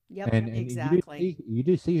done? Yep, And exactly. you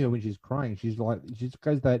do see her when she's crying. She's like, she just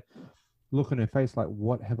goes that look on her face, like,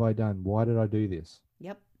 what have I done? Why did I do this?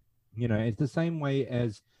 Yep. It's the same way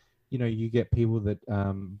as, you get people that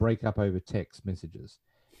break up over text messages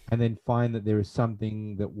and then find that there is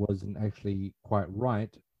something that wasn't actually quite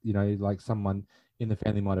right. Like someone in the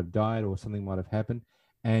family might have died or something might have happened.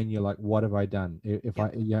 And you're like, what have I done? If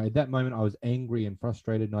Yep. I, at that moment, I was angry and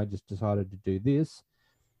frustrated and I just decided to do this.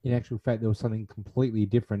 In actual fact, there was something completely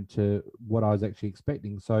different to what I was actually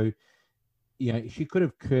expecting. So, she could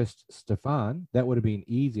have cursed Stefan. That would have been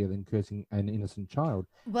easier than cursing an innocent child.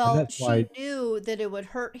 And Well, that's why she knew that it would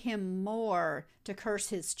hurt him more to curse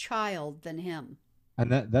his child than him.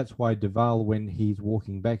 that's why Duval, when he's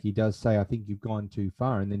walking back, he does say, I think you've gone too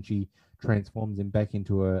far. And then she transforms him back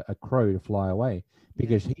into a crow to fly away. Yep.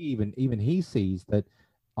 Because even he sees that,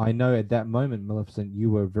 I know at that moment, Maleficent,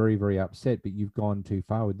 you were very, very upset, but you've gone too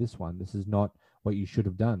far with this one. This is not what you should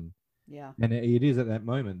have done. Yeah. And it is at that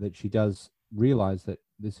moment that she does realize that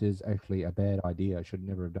this is actually a bad idea. I should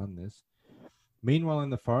never have done this. Meanwhile, in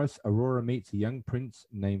the forest, Aurora meets a young prince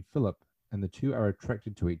named Philip, and the two are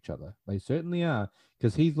attracted to each other. They certainly are,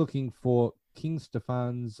 because he's looking for King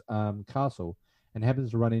Stephan's castle and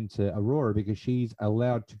happens to run into Aurora because she's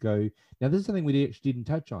allowed to go. Now, this is something we actually didn't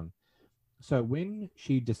touch on. So, when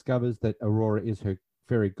she discovers that Aurora is her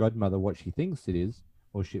fairy godmother, what she thinks it is,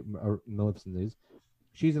 or Maleficent is,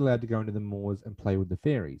 she's allowed to go into the moors and play with the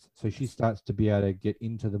fairies. So she Yes. starts to be able to get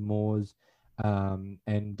into the moors,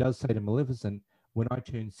 and does say to Maleficent, when I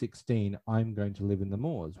turn 16, I'm going to live in the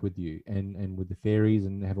moors with you and with the fairies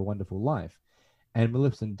and have a wonderful life. And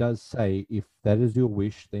Maleficent does say, if that is your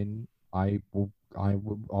wish, then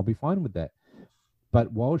I'll be fine with that.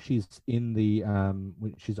 But while she's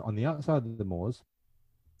when she's on the outside of the moors,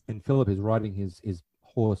 and Philip is riding his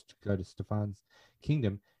horse to go to Stefan's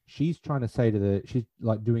kingdom, she's trying to say she's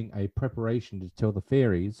like doing a preparation to tell the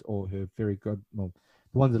fairies or her fairy god, well,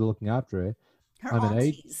 the ones that are looking after her, Her I'm at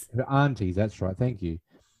age, aunties. her aunties, that's right, thank you.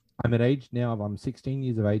 I'm at age now, I'm 16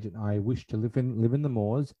 years of age, and I wish to live in the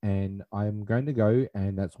moors, and I'm going to go,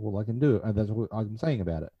 and that's all I can do, and that's what I'm saying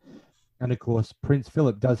about it. And of course, Prince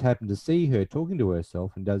Philip does happen to see her talking to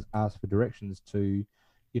herself and does ask for directions to,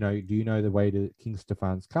 do you know the way to King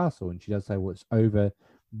Stephan's castle? And she does say, well, it's over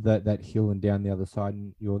that hill and down the other side,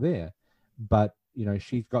 and you're there. But,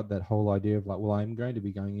 she's got that whole idea of like, well, I'm going to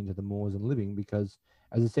be going into the moors and living because,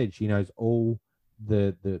 as I said, she knows all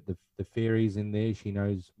the fairies in there. She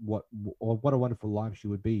knows what a wonderful life she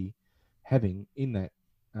would be having in that,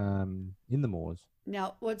 in the moors.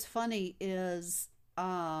 Now, what's funny is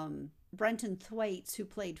Brenton Thwaites, who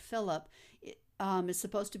played Philip, is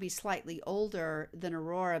supposed to be slightly older than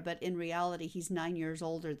Aurora, but in reality, he's 9 years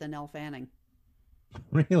older than Elle Fanning.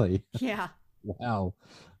 Really? Yeah. Wow.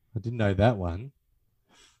 I didn't know that one.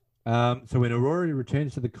 So when Aurora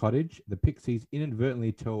returns to the cottage, the pixies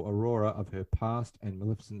inadvertently tell Aurora of her past and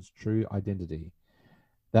Maleficent's true identity.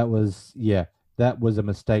 Yeah, that was a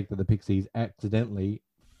mistake that the pixies accidentally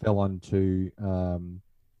fell onto,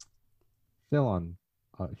 fell on,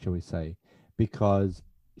 shall we say, because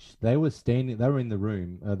they were in the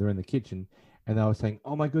room, they're in the kitchen, and they were saying,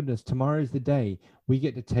 "Oh my goodness, tomorrow's the day we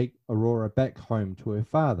get to take Aurora back home to her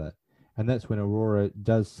father," and that's when Aurora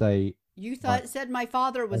does say, You "My thought said my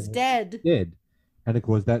father was father is dead. dead," and of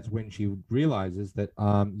course that's when she realizes that,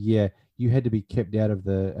 yeah, you had to be kept out of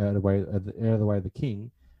the way of the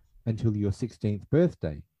king until your 16th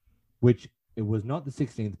birthday, which it was not the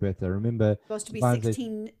 16th birthday. Remember, Supposed to be Stefan says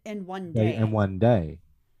 16 in one day and day. one day.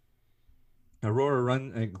 Aurora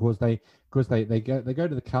run, and of course they go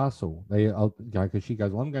to the castle. They go because she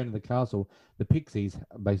goes, well, I'm going to the castle. The pixies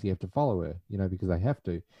basically have to follow her, because they have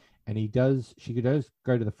to. And she does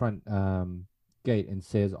go to the front gate and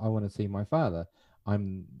says, I want to see my father.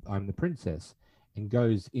 I'm the princess, and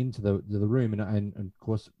goes into the room, and of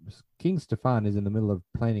course King Stefan is in the middle of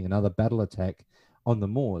planning another battle attack on the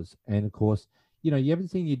moors. And of course, you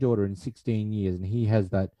haven't seen your daughter in 16 years, and he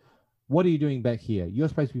has that, what are you doing back here? You're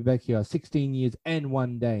supposed to be back here 16 years and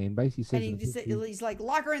one day. And basically And says to the Pixies, he's like,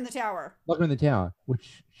 lock her in the tower. lock her in the tower,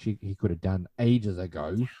 which he could have done ages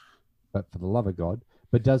ago, but for the love of God.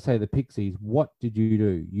 But does say to the Pixies, what did you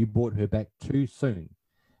do? You brought her back too soon.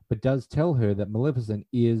 But does tell her that Maleficent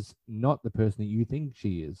is not the person that you think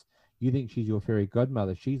she is. You think she's your fairy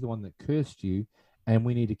godmother. She's the one that cursed you, and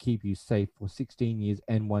we need to keep you safe for 16 years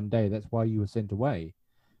and one day. That's why you were sent away.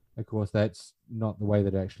 Of course, that's not the way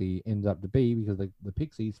that it actually ends up to be because the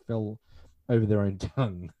pixies fell over their own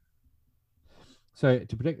tongue. So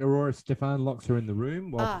to protect Aurora, Stefan locks her in the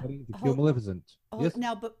room while Ah, plotting to kill hold, Maleficent. hold Yes.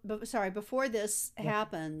 now, but sorry, before this Yeah.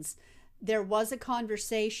 happens, there was a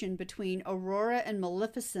conversation between Aurora and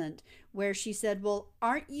Maleficent where she said, "Well,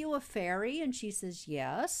 aren't you a fairy?" And she says,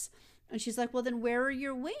 "Yes." And she's like, "Well, then where are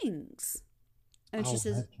your wings?" And she Oh,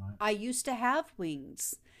 says, that's right. "I used to have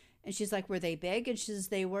wings." And she's like, "Were they big?" And she says,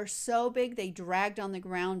 "They were so big, they dragged on the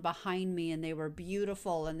ground behind me, and they were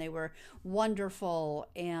beautiful and they were wonderful.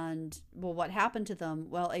 And, well, what happened to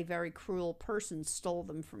them? Well, a very cruel person stole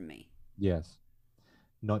them from me." Yes.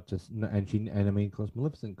 Not just, and and I mean, of course,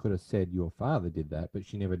 Maleficent could have said your father did that, but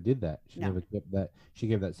she never did that. She No. never kept that. She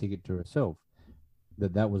gave that secret to herself.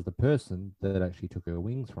 That was the person that actually took her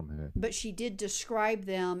wings from her. But she did describe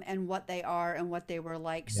them and what they are and what they were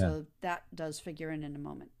like, Yeah. so that does figure in a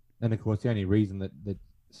moment. And of course, the only reason that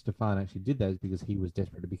Stefan actually did that is because he was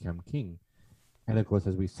desperate to become king. And of course,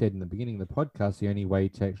 as we said in the beginning of the podcast, the only way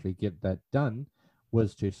to actually get that done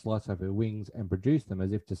was to slice off her wings and produce them,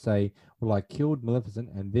 as if to say, "Well, I killed Maleficent,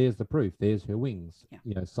 and there's the proof. There's her wings.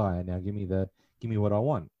 Yeah. Sire. Now give me what I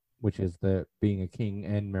want, which is the being a king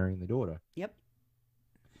and marrying the daughter." Yep.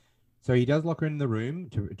 So he does lock her in the room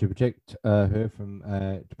to protect her from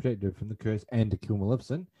to protect her from the curse and to kill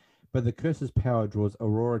Maleficent. But the curse's power draws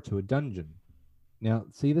Aurora to a dungeon. Now,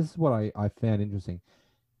 see, this is what I found interesting.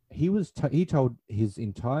 He told his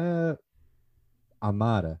entire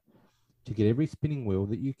armada to get every spinning wheel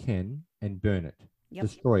that you can and burn it, Yep.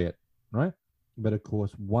 destroy it, right? But of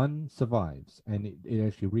course, one survives, and it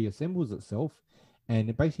actually reassembles itself, and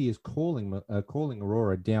it basically is calling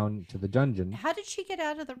Aurora down to the dungeon. How did she get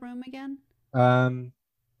out of the room again?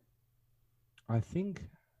 I think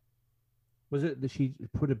was it that she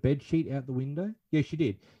put a bed sheet out the window? Yeah, she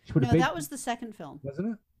did. She put a No, bed, that was the second film.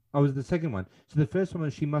 wasn't it? Oh, it was the second one. So the first one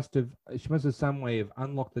was she must have some way of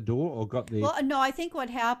unlocked the door or got the Well, no, I think what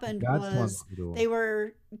happened guards to was unlock the door. they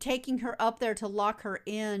were taking her up there to lock her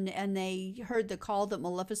in, and they heard the call that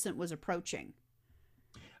Maleficent was approaching.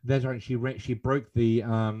 That's right. She broke the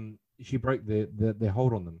hold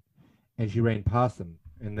on them, and she ran past them,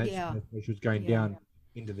 and Yeah. that's where she was going Yeah. down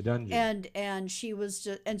into the dungeon. And she was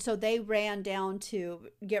just, and so they ran down to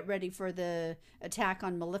get ready for the attack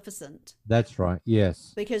on Maleficent That's right.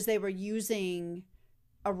 Yes. because they were using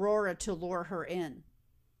Aurora to lure her in.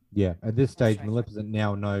 Yeah. At this That's stage, right. Maleficent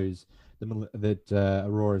now knows that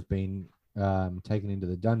Aurora's been taken into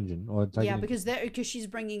the dungeon or taken. Yeah, because she's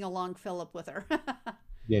bringing along Philip with her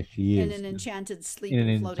Yes, she in is an enchanted sleep in an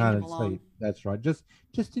and floating him enchanted along. sleep. That's right. Just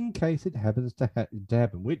in case it happens to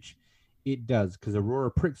happen, which it does, because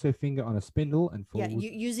Aurora pricks her finger on a spindle and Yeah, falls.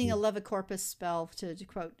 using a Levicorpus spell to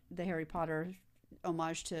quote the Harry Potter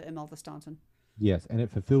homage to Imelda Staunton. Yes, and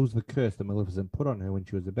it fulfills the curse that Maleficent put on her when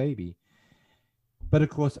she was a baby. But of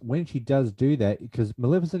course, when she does do that, because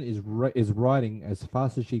Maleficent is riding as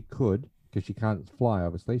fast as she could, because she can't fly,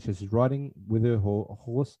 obviously. So she's riding with her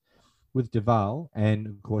horse with Duval, and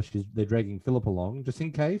of course they're dragging Philip along, just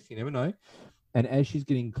in case. You never know. And as she's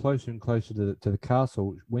getting closer and closer to the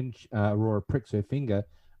castle, when Aurora pricks her finger,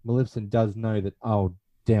 Maleficent does know that, oh,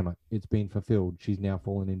 damn it, it's been fulfilled. She's now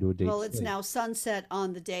fallen into a deep Well, it's sleep. now sunset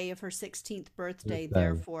on the day of her 16th birthday, Birthday.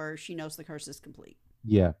 therefore she knows the curse is complete.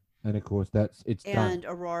 Yeah, and of course it's done. And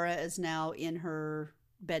Aurora is now in her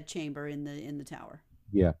bedchamber in the tower.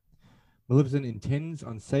 Yeah. Maleficent intends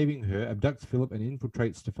on saving her, abducts Philip, and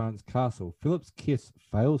infiltrates Stefan's castle. Philip's kiss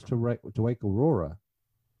fails to wake Aurora.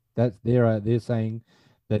 They're saying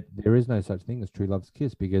that there is no such thing as true love's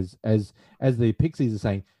kiss, because as the pixies are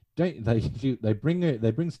saying, don't they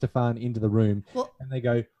bring Stefan into the room, Well, and they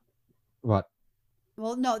go, what?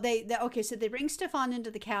 Well, no, okay. So they bring Stefan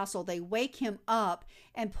into the castle. They wake him up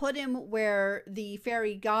and put him where the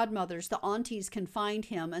fairy godmothers, the aunties, can find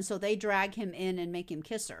him, and so they drag him in and make him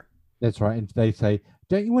kiss her. That's right. And they say,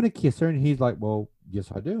 don't you want to kiss her? And he's like, well,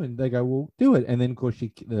 yes, I do. And they go, well, do it. And then of course he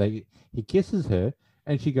kisses her,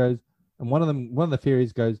 and she goes, and one of the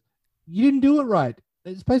fairies goes, you didn't do it right.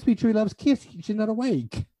 It's supposed to be true love's kiss. She's not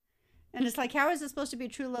awake. And it's like, how is it supposed to be a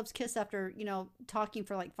true love's kiss after, talking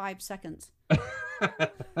for like 5 seconds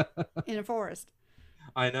in a forest?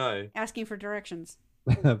 I know. Asking for directions.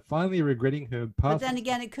 Finally regretting her past. But then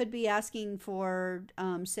again, it could be asking for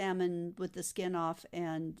salmon with the skin off,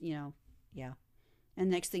 and, yeah. And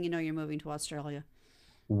next thing you know, you're moving to Australia.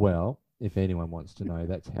 Well, if anyone wants to know,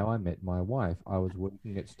 that's how I met my wife. I was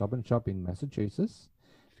working at Stop and Shop in Massachusetts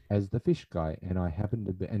as the fish guy, and I happened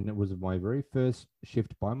to be, and it was my very first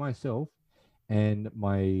shift by myself. And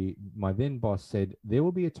my then boss said, there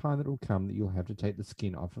will be a time that will come that you'll have to take the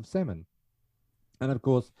skin off of salmon. And of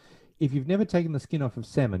course, if you've never taken the skin off of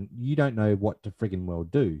salmon, you don't know what to friggin' well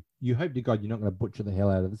do. You hope to God you're not going to butcher the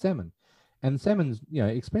hell out of the salmon. And salmon's,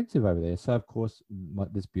 expensive over there. So, of course,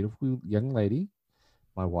 this beautiful young lady,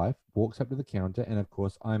 my wife, walks up to the counter, and of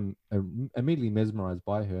course, I'm immediately mesmerized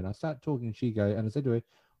by her. And I start talking, and I said to her,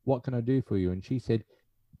 "What can I do for you?" And she said,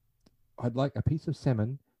 "I'd like a piece of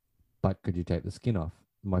salmon, but could you take the skin off?"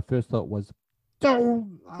 My first thought was, "No,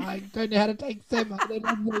 I don't know how to take salmon. I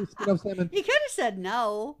don't know the skin off salmon." You could have said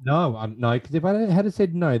no. No, because if I had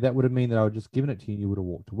said no, that would have meant that I would just given it to you and you would have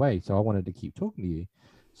walked away. So I wanted to keep talking to you.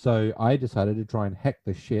 So I decided to try and hack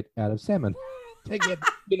the shit out of salmon to get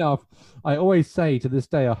the skin off. I always say to this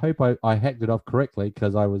day, I hope I hacked it off correctly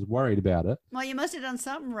because I was worried about it. Well, you must have done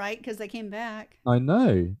something right because they came back. I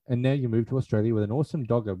know. And now you moved to Australia with an awesome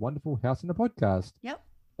dog, a wonderful house, and a podcast. Yep.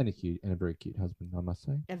 And a very cute husband, I must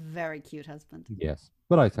say. A very cute husband. Yes.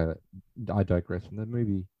 But I say that. I digress from the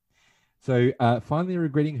movie. So, finally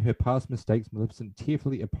regretting her past mistakes, Maleficent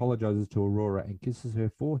tearfully apologizes to Aurora and kisses her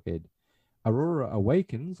forehead. Aurora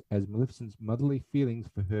awakens as Maleficent's motherly feelings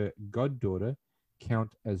for her goddaughter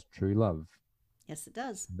count as true love. Yes, it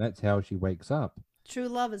does. That's how she wakes up. True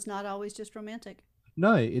love is not always just romantic.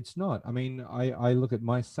 No, it's not. I mean, I look at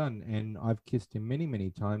my son and I've kissed him many, many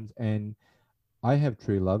times, and I have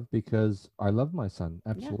true love because I love my son.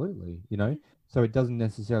 Absolutely. So it doesn't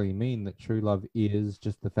necessarily mean that true love is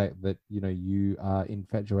just the fact that, you are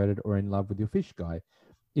infatuated or in love with your fish guy.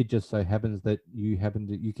 It just so happens that you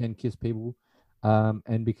can kiss people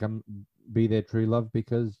and be their true love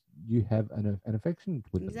because you have an affection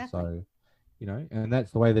with them. So, and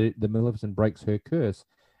that's the way that the Maleficent breaks her curse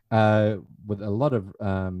with a lot of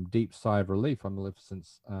deep sigh of relief on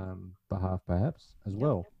Maleficent's behalf, perhaps, as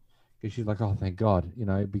well. Because she's like, oh, thank God,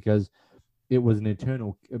 because it was an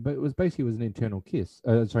eternal, but it was an eternal kiss.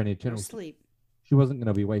 An eternal sleep. She wasn't going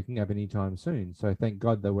to be waking up anytime soon. So thank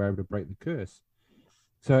God they were able to break the curse.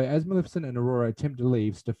 So as Maleficent and Aurora attempt to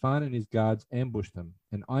leave, Stefan and his guards ambush them.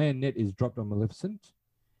 An iron net is dropped on Maleficent.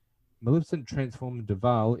 Maleficent transforms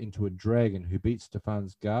Duval into a dragon who beats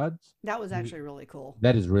Stefan's guards. That was actually really cool.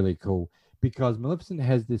 That is really cool because Maleficent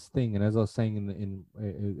has this thing, and as I was saying in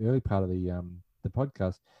the early part of the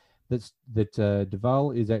podcast, that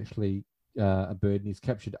Duval is actually a bird and he's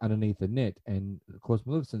captured underneath the net, and of course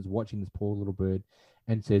Maleficent's watching this poor little bird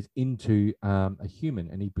and says into a human,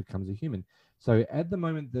 and he becomes a human. So at the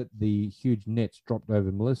moment that the huge net's dropped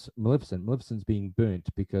over Maleficent's being burnt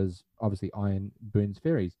because obviously iron burns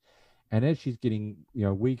fairies, and as she's getting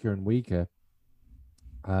weaker and weaker,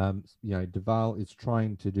 Duval is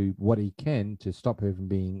trying to do what he can to stop her from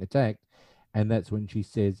being attacked. And that's when she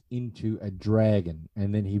says into a dragon,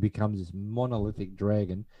 and then he becomes this monolithic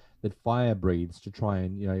dragon that fire breathes to try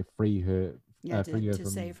and free her.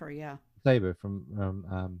 Save her. Save her from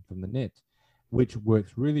the net, which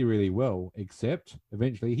works really, really well. Except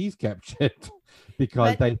eventually he's captured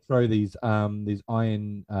because they throw these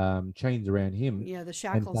iron chains around him. Yeah, the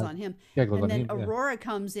shackles on him. And then Aurora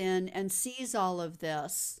comes in and sees all of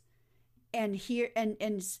this. And hears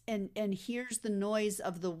the noise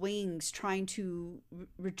of the wings trying to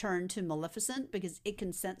return to Maleficent because it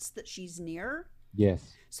can sense that she's near.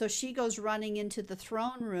 Yes. So she goes running into the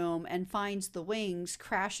throne room and finds the wings,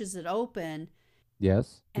 crashes it open.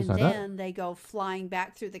 Yes. And then they go flying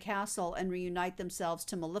back through the castle and reunite themselves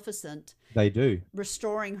to Maleficent. They do.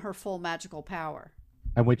 Restoring her full magical power.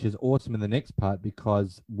 And which is awesome in the next part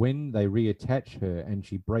because when they reattach her and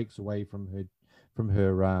she breaks away from her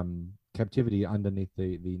captivity underneath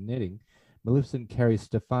the netting, Maleficent carries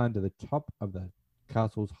Stefan to the top of the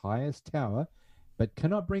castle's highest tower, but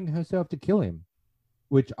cannot bring herself to kill him,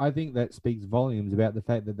 which I think that speaks volumes about the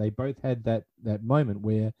fact that they both had that moment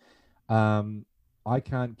where I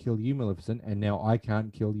can't kill you, Maleficent, and now I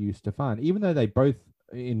can't kill you, Stefan, even though they both,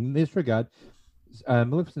 in this regard,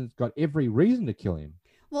 Maleficent's got every reason to kill him.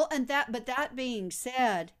 Well, but that being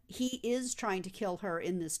said, he is trying to kill her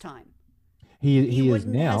in this time. He wouldn't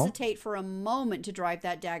is now hesitate for a moment to drive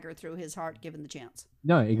that dagger through his heart, given the chance.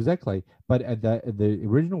 No, exactly. But at the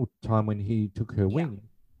original time when he took her wing,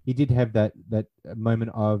 he did have that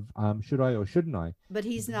moment of should I or shouldn't I? But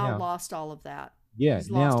he's now lost all of that. Yeah,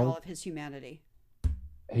 he's lost all of his humanity.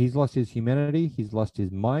 He's lost his humanity. He's lost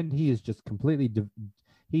his mind. He is just completely.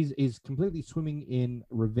 He's completely swimming in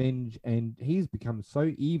revenge, and he's become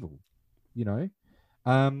so evil.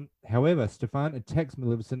 However, Stefan attacks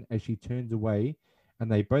Maleficent as she turns away,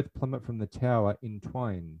 and they both plummet from the tower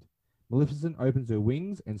entwined. Maleficent opens her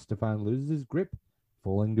wings, and Stefan loses his grip,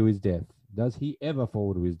 falling to his death. Does he ever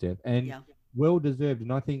fall to his death? And well deserved.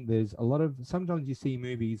 And I think there's a lot of, sometimes you see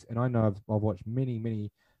movies, and I know I've watched many,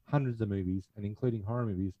 many hundreds of movies, and including horror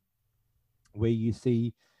movies, where you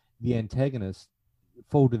see the antagonist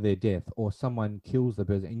fall to their death, or someone kills the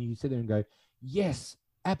person, and you sit there and go, yes,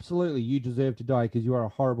 absolutely, you deserve to die because you are a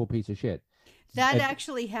horrible piece of shit. That And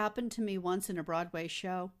actually happened to me once in a Broadway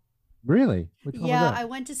show. really, which one was Yeah, that? I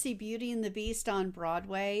went to see Beauty and the Beast on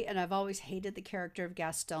Broadway, and I've always hated the character of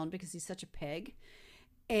Gaston because he's such a pig.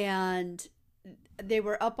 And they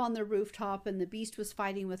were up on the rooftop, and the Beast was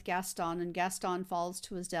fighting with Gaston, and Gaston falls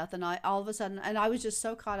to his death. And I all of a sudden, and I was just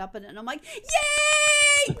so caught up in it, and I'm like,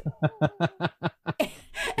 "Yay!"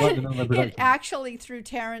 Like And another it production. actually threw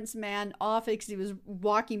Terrence Mann off because he was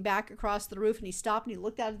walking back across the roof, and he stopped and he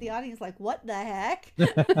looked out at the audience like, "What the heck?" I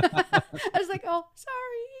was like, "Oh,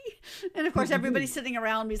 sorry." And of But course, you do. everybody's sitting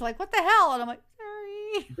around me. He's like, "What the hell?" And I'm like,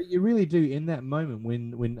 "Sorry." But you really do in that moment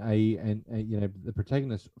when the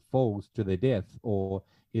protagonist falls to their death or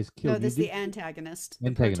is No, killed, you this is do the antagonist. The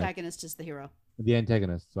antagonist, protagonist is the hero. the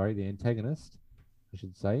antagonist, I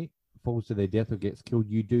should say, falls to their death or gets killed.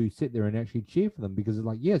 You do sit there and actually cheer for them because it's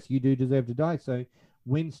like, yes, you do deserve to die. So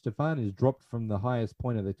when Stefan is dropped from the highest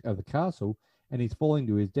point of the castle and he's falling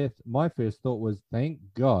to his death, my first thought was, thank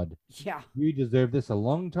God, Yeah. you deserved this a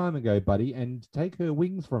long time ago, buddy, and take her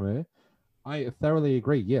wings from her. I thoroughly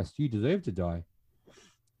agree. Yes, you deserve to die.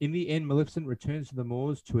 In the end, Maleficent returns to the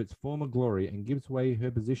Moors to its former glory and gives away her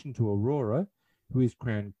position to Aurora, who is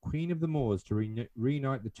crowned Queen of the Moors to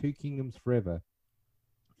reunite the two kingdoms forever.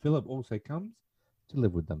 Philip also comes to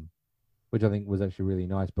live with them, which I think was actually really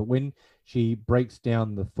nice. But when she breaks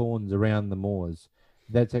down the thorns around the Moors,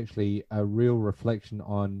 that's actually a real reflection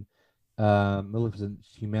on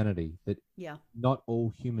Maleficent's humanity, that Yeah. not all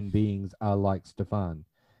human beings are like Stefan.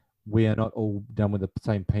 We are not all done with the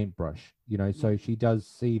same paintbrush, you know. Yeah. So she does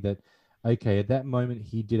see that, okay, at that moment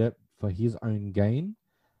he did it for his own gain.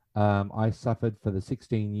 I suffered for the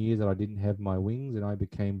 16 years that I didn't have my wings, and I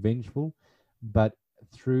became vengeful. But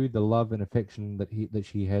through the love and affection that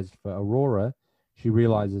she has for Aurora, she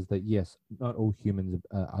realizes that yes, not all humans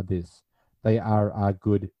are this. They are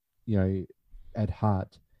good, you know, at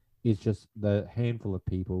heart. It's just the handful of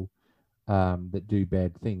people that do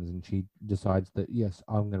bad things, and she decides that yes,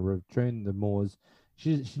 I'm going to return the Moors.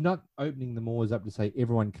 She's not opening the Moors up to say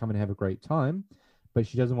everyone come and have a great time, but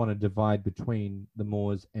she doesn't want to divide between the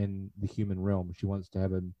Moors and the human realm. She wants to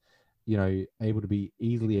have them, you know, able to be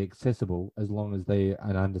easily accessible as long as they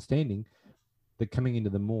are understanding that coming into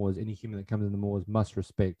the Moors, any human that comes in the Moors must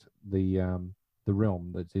respect the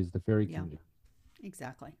realm that is the fairy Yeah. kingdom.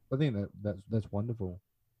 Exactly. I think that's wonderful.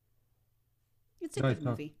 It's a No, good it's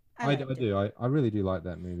not. movie. I I liked it. do. I really do like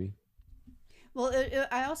that movie. Well,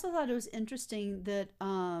 I also thought it was interesting that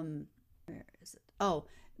where is it? Oh,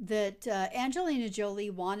 that Angelina Jolie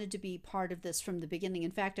wanted to be part of this from the beginning.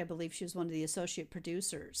 In fact, I believe she was one of the associate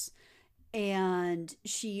producers. And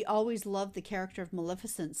she always loved the character of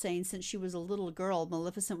Maleficent, saying since she was a little girl,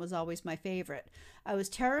 Maleficent was always my favorite. I was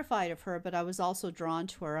terrified of her, but I was also drawn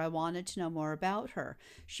to her. I wanted to know more about her.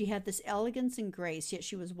 She had this elegance and grace, yet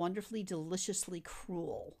she was wonderfully, deliciously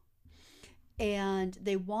cruel. And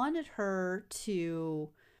they wanted to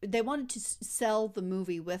sell the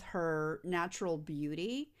movie with her natural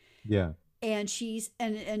beauty, Yeah. and she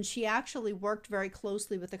actually worked very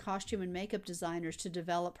closely with the costume and makeup designers to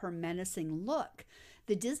develop her menacing look.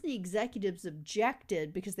 The Disney executives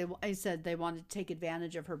objected because I said they wanted to take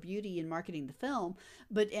advantage of her beauty in marketing the film,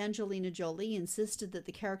 but Angelina Jolie insisted that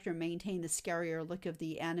the character maintain the scarier look of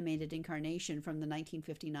the animated incarnation from the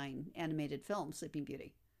 1959 animated film Sleeping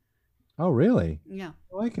Beauty. Oh, really? Yeah.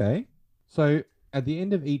 Okay. So at the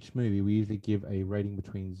end of each movie, we usually give a rating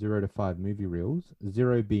between 0 to 5 movie reels.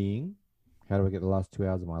 0 being, how do I get the last 2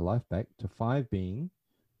 hours of my life back? To 5 being,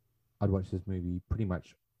 I'd watch this movie pretty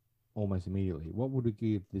much almost immediately. What would we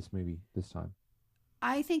give this movie this time?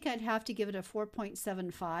 I think I'd have to give it a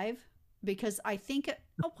 4.75 because I think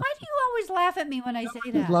why do you always laugh at me when I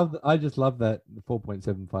say that? I just love that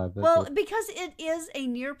 4.75. That's Well, it. because it is a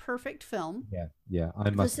near perfect film. Yeah. Yeah.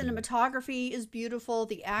 I The must agree. cinematography is beautiful,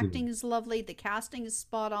 the It is. acting is lovely, the casting is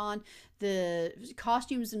spot on, the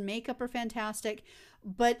costumes and makeup are fantastic.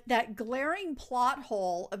 But that glaring plot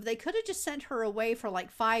hole of they could have just sent her away for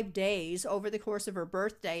like 5 days over the course of her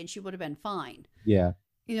birthday and she would have been fine. Yeah.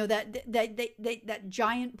 You know that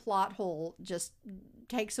giant plot hole just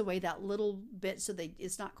takes away that little bit, so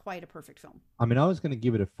it's not quite a perfect film. I mean, I was going to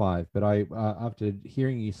give it a 5, but I after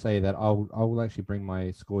hearing you say that, I will actually bring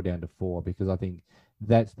my score down to 4 because I think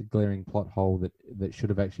that's the glaring plot hole that should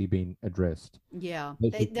have actually been addressed. Yeah,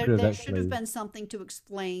 That she could have there should have actually, been something to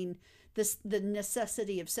explain the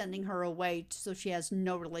necessity of sending her away so she has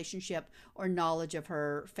no relationship or knowledge of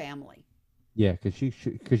her family. yeah, because she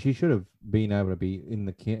should have been able to be in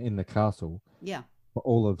the castle Yeah, for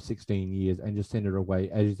all of 16 years and just send her away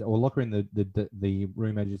or lock her in the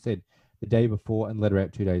room as you said the day before and let her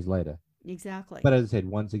out 2 days later. Exactly. But as I said,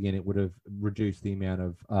 once again, it would have reduced the amount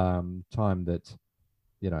of time that,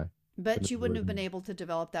 you know. But you wouldn't have been able to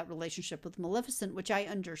develop that relationship with Maleficent, which I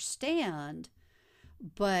understand,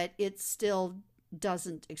 but it still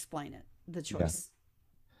doesn't explain it, the Yeah. choice.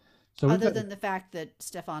 So we've Other got than the fact that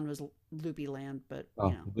Stefan was Loopy Land, but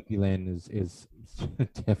Whippyland is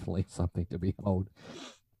definitely something to behold.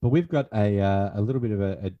 But we've got a little bit of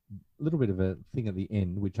a little bit of a thing at the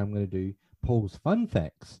end, which I'm going to do Paul's fun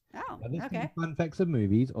facts. Oh, Now this can be okay. fun facts of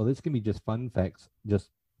movies, or this can be just fun facts, just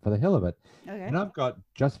for the hell of it. Okay. And I've got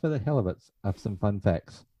just for the hell of it of some fun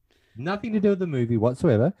facts. Nothing to do with the movie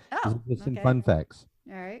whatsoever. This Oh, is just some okay. fun facts.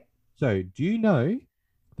 All right. So, do you know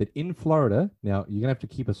that in Florida, now you're gonna have to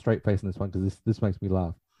keep a straight face on this one because this makes me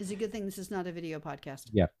laugh. It's a good thing this is not a video podcast.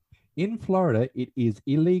 Yeah. In Florida, it is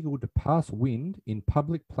illegal to pass wind in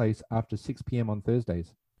public place after 6 p.m. on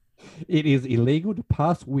Thursdays. It is illegal to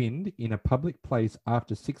pass wind in a public place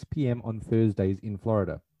after 6 p.m. on Thursdays in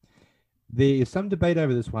Florida. There is some debate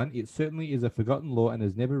over this one. It certainly is a forgotten law and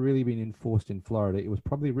has never really been enforced in Florida. It was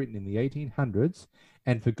probably written in the 1800s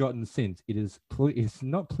and forgotten since. It's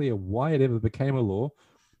not clear why it ever became a law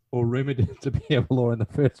or rumored to be a law in the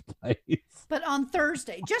first place. But on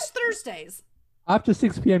Thursday, just Thursdays. After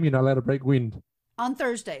 6 p.m., you're not allowed to break wind. On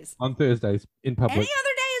Thursdays. On Thursdays in public. Any other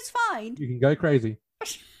day is fine. You can go crazy.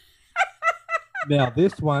 Now,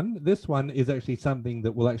 this one is actually something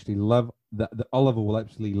that will actually love, that Oliver will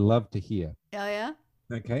actually love to hear. Oh, yeah?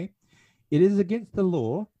 Okay. It is against the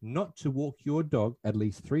law not to walk your dog at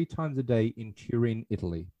least 3 times a day in Turin,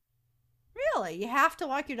 Italy. Really? You have to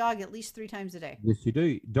walk your dog at least 3 times a day? Yes, you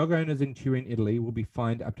do. Dog owners in Turin, Italy will be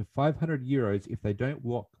fined up to 500 euros if they don't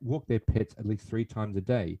walk their pets at least 3 times a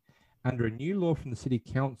day. Under a new law from the city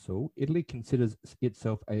council, Italy considers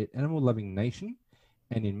itself an animal-loving nation,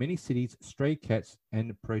 and in many cities, stray cats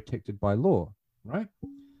and protected by law, right?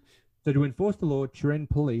 So to enforce the law, Turin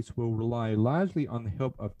police will rely largely on the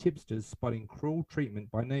help of tipsters spotting cruel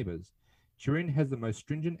treatment by neighbors. Turin has the most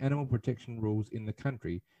stringent animal protection rules in the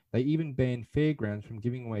country. They even banned fairgrounds from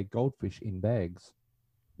giving away goldfish in bags.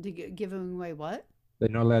 Giving away what? They're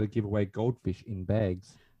not allowed to give away goldfish in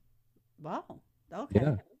bags. Wow. Okay.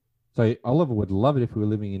 Yeah. So Oliver would love it if we were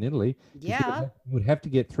living in Italy. Yeah. We would have to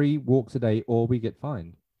get 3 walks a day or we get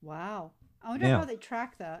fined. Wow. I wonder how they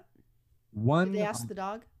track that. Did they ask the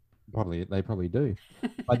dog? They probably do.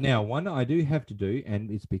 But now, one I do have to do, and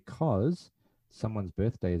it's because someone's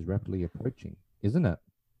birthday is rapidly approaching, isn't it?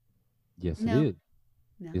 Yes, it is.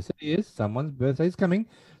 No. Yes, it is. Someone's birthday is coming.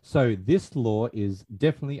 So this law is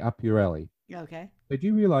definitely up your alley. Okay. So do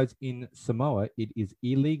you realize in Samoa, it is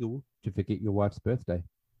illegal to forget your wife's birthday?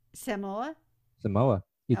 Samoa?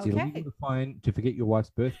 It's illegal to forget your wife's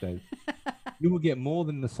birthday. You will get more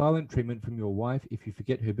than the silent treatment from your wife if you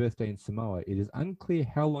forget her birthday in Samoa. It is unclear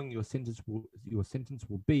how long your sentence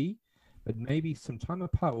will be, but maybe some time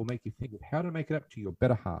apart will make you think of how to make it up to your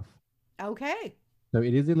better half. Okay. So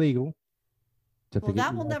it is illegal to forget. Well,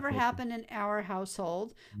 that will never happen in our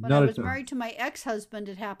household. When I was married to my ex-husband,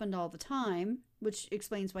 it happened all the time, which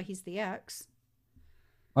explains why he's the ex.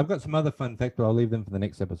 I've got some other fun facts, but I'll leave them for the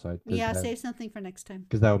next episode. Yeah, save something for next time.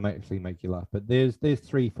 Because they will actually make you laugh. But there's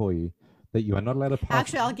 3 for you that you are not allowed to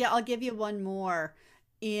pass. Actually, I'll give you one more.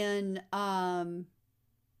 In I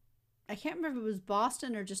can't remember if it was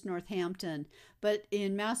Boston or just Northampton, but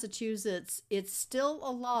in Massachusetts, it's still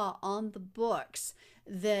a law on the books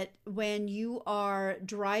that when you are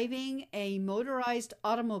driving a motorized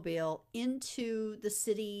automobile into the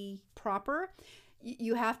city proper,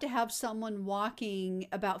 you have to have someone walking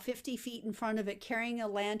about 50 feet in front of it, carrying a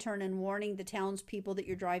lantern and warning the townspeople that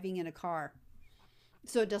you're driving in a car,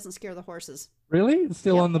 so it doesn't scare the horses. Really? It's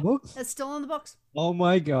still on the books? It's still on the books. Oh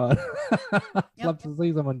my God. I'd love to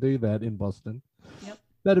see someone do that in Boston. Yep.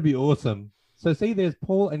 That'd be awesome. So see, there's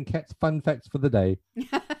Paul and Kat's fun facts for the day.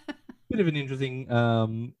 Bit of an interesting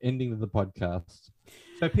ending to the podcast.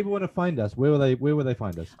 So people want to find us. Where will they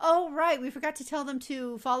find us? Oh, right. We forgot to tell them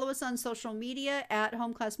to follow us on social media at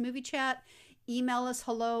Home Class Movie Chat. Email us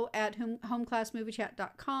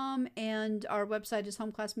hello@homeclassmoviechat.com, and our website is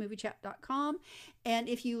homeclassmoviechat.com. And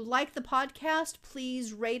if you like the podcast,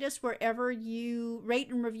 please rate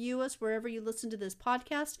and review us wherever you listen to this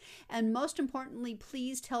podcast. And most importantly,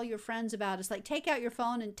 please tell your friends about us. Like, take out your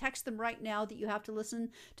phone and text them right now that you have to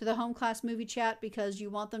listen to the Home Class Movie Chat because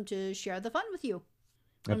you want them to share the fun with you.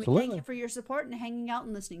 Absolutely. And we thank you for your support and hanging out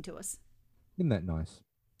and listening to us. Isn't that nice?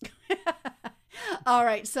 All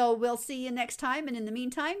right, so we'll see you next time. And in the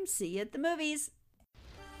meantime, see you at the movies.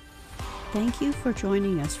 Thank you for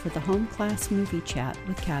joining us for the Home Class Movie Chat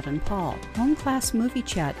with Kat and Paul. Home Class Movie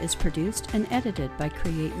Chat is produced and edited by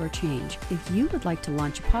Create Your Change. If you would like to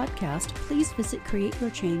launch a podcast, please visit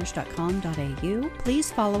createyourchange.com.au. Please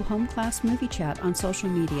follow Home Class Movie Chat on social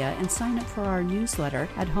media and sign up for our newsletter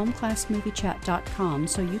at homeclassmoviechat.com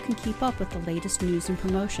so you can keep up with the latest news and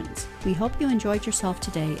promotions. We hope you enjoyed yourself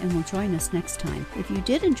today and will join us next time. If you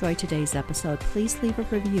did enjoy today's episode, please leave a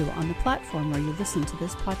review on the platform where you listen to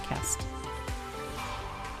this podcast.